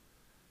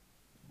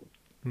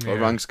 Yeah. I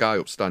rang Sky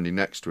up standing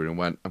next to her and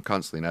went, I'm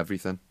cancelling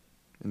everything.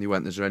 And they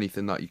went, is there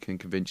anything that you can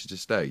convince you to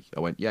stay?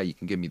 I went, yeah, you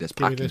can give me this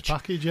package. Give me this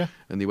package, yeah.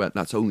 And they went,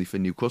 that's only for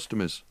new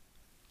customers.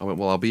 I went,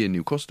 well, I'll be a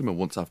new customer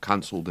once I've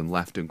cancelled and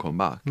left and come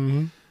back.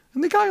 Mm-hmm.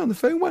 And the guy on the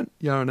phone went,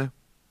 yeah, I know.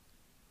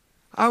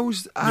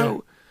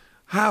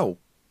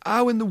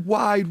 How in the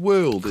wide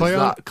world is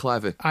that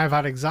clever? I've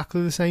had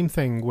exactly the same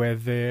thing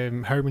with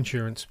home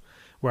insurance,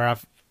 where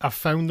I've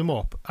phoned them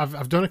up.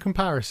 I've done a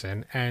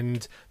comparison,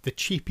 and the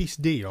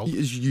cheapest deal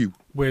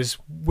was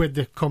with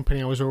the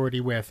company I was already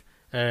with.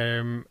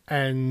 And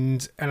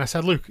I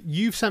said, look,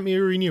 you've sent me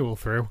a renewal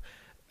through.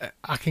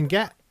 I can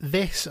get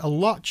this a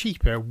lot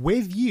cheaper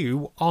with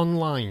you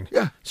online.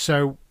 Yeah.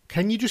 So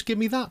can you just give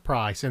me that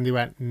price? And they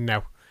went,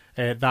 no.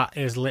 That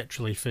is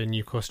literally for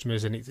new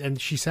customers, and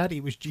she said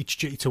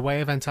it's a way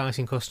of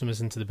enticing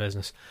customers into the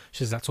business. She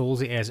says that's all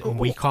it is, and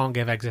we can't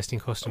give existing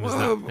customers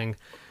that thing.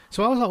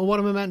 So I was like, well, what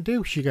am I meant to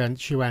do?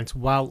 She went,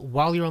 well,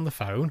 while you're on the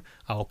phone,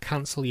 I'll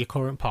cancel your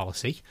current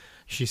policy.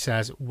 She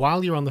says,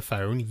 while you're on the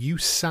phone, you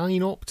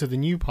sign up to the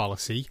new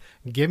policy,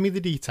 give me the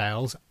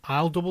details,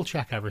 I'll double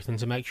check everything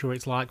to make sure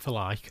it's like for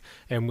like,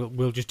 and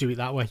we'll just do it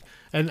that way.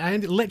 And I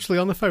ended literally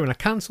on the phone. I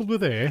cancelled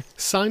with her,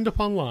 signed up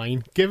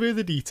online, give her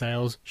the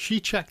details, she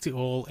checked it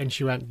all, and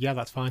she went, yeah,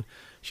 that's fine.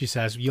 She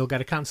says, you'll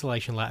get a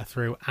cancellation letter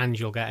through, and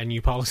you'll get a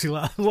new policy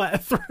letter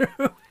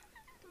through.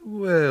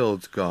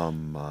 World's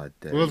gone mad.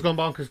 Dave. World's gone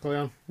bonkers,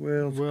 Cleon.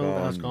 World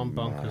has gone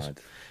bonkers.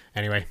 Mad.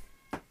 Anyway,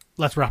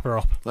 let's wrap her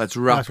up. Let's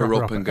wrap her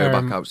up and go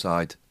back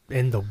outside.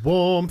 In the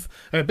warmth.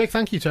 A big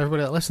thank you to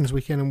everybody that listens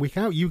week in and week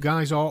out. You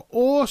guys are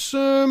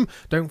awesome.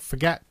 Don't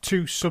forget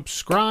to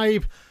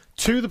subscribe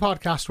to the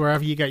podcast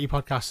wherever you get your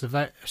podcasts.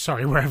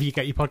 Wherever you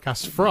get your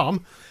podcasts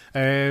from,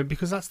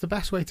 because that's the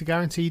best way to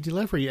guarantee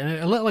delivery. And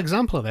a little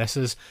example of this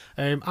is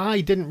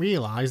I didn't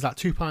realise that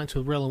 2 Pints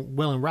with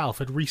Will and Ralph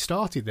had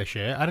restarted this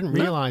year. I didn't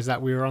realise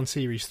that we were on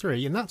Series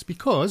 3, and that's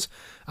because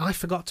I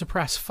forgot to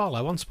press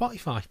follow on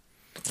Spotify.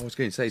 I was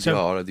going to say,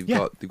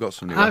 they've got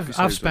some new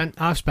episodes.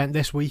 I've spent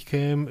this week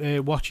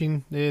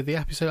watching the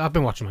episode. I've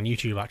been watching on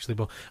YouTube actually,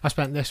 but I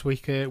spent this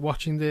week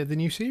watching the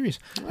new series,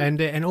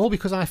 and all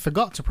because I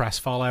forgot to press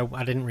follow.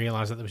 I didn't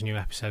realise that there was new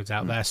episodes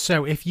out there.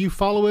 So if you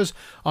follow us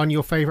on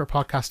your favourite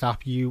podcast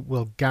app, you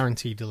will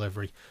guarantee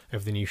delivery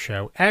of the new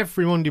show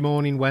every Monday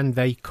morning when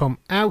they come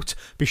out.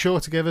 Be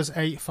sure to give us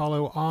a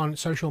follow on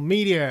social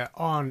media.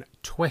 On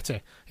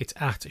Twitter, it's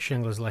at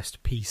Shinglers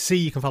List PC.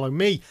 You can follow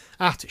me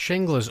at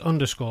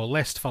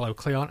Shinglers_list. Follow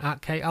Cleon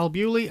at KL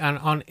Bewley, and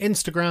on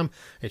Instagram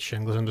it's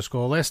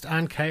Shinglers_list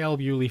and KL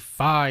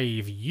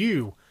Bewley5.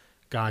 You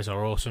guys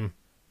are awesome,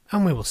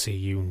 and we will see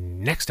you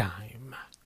next time.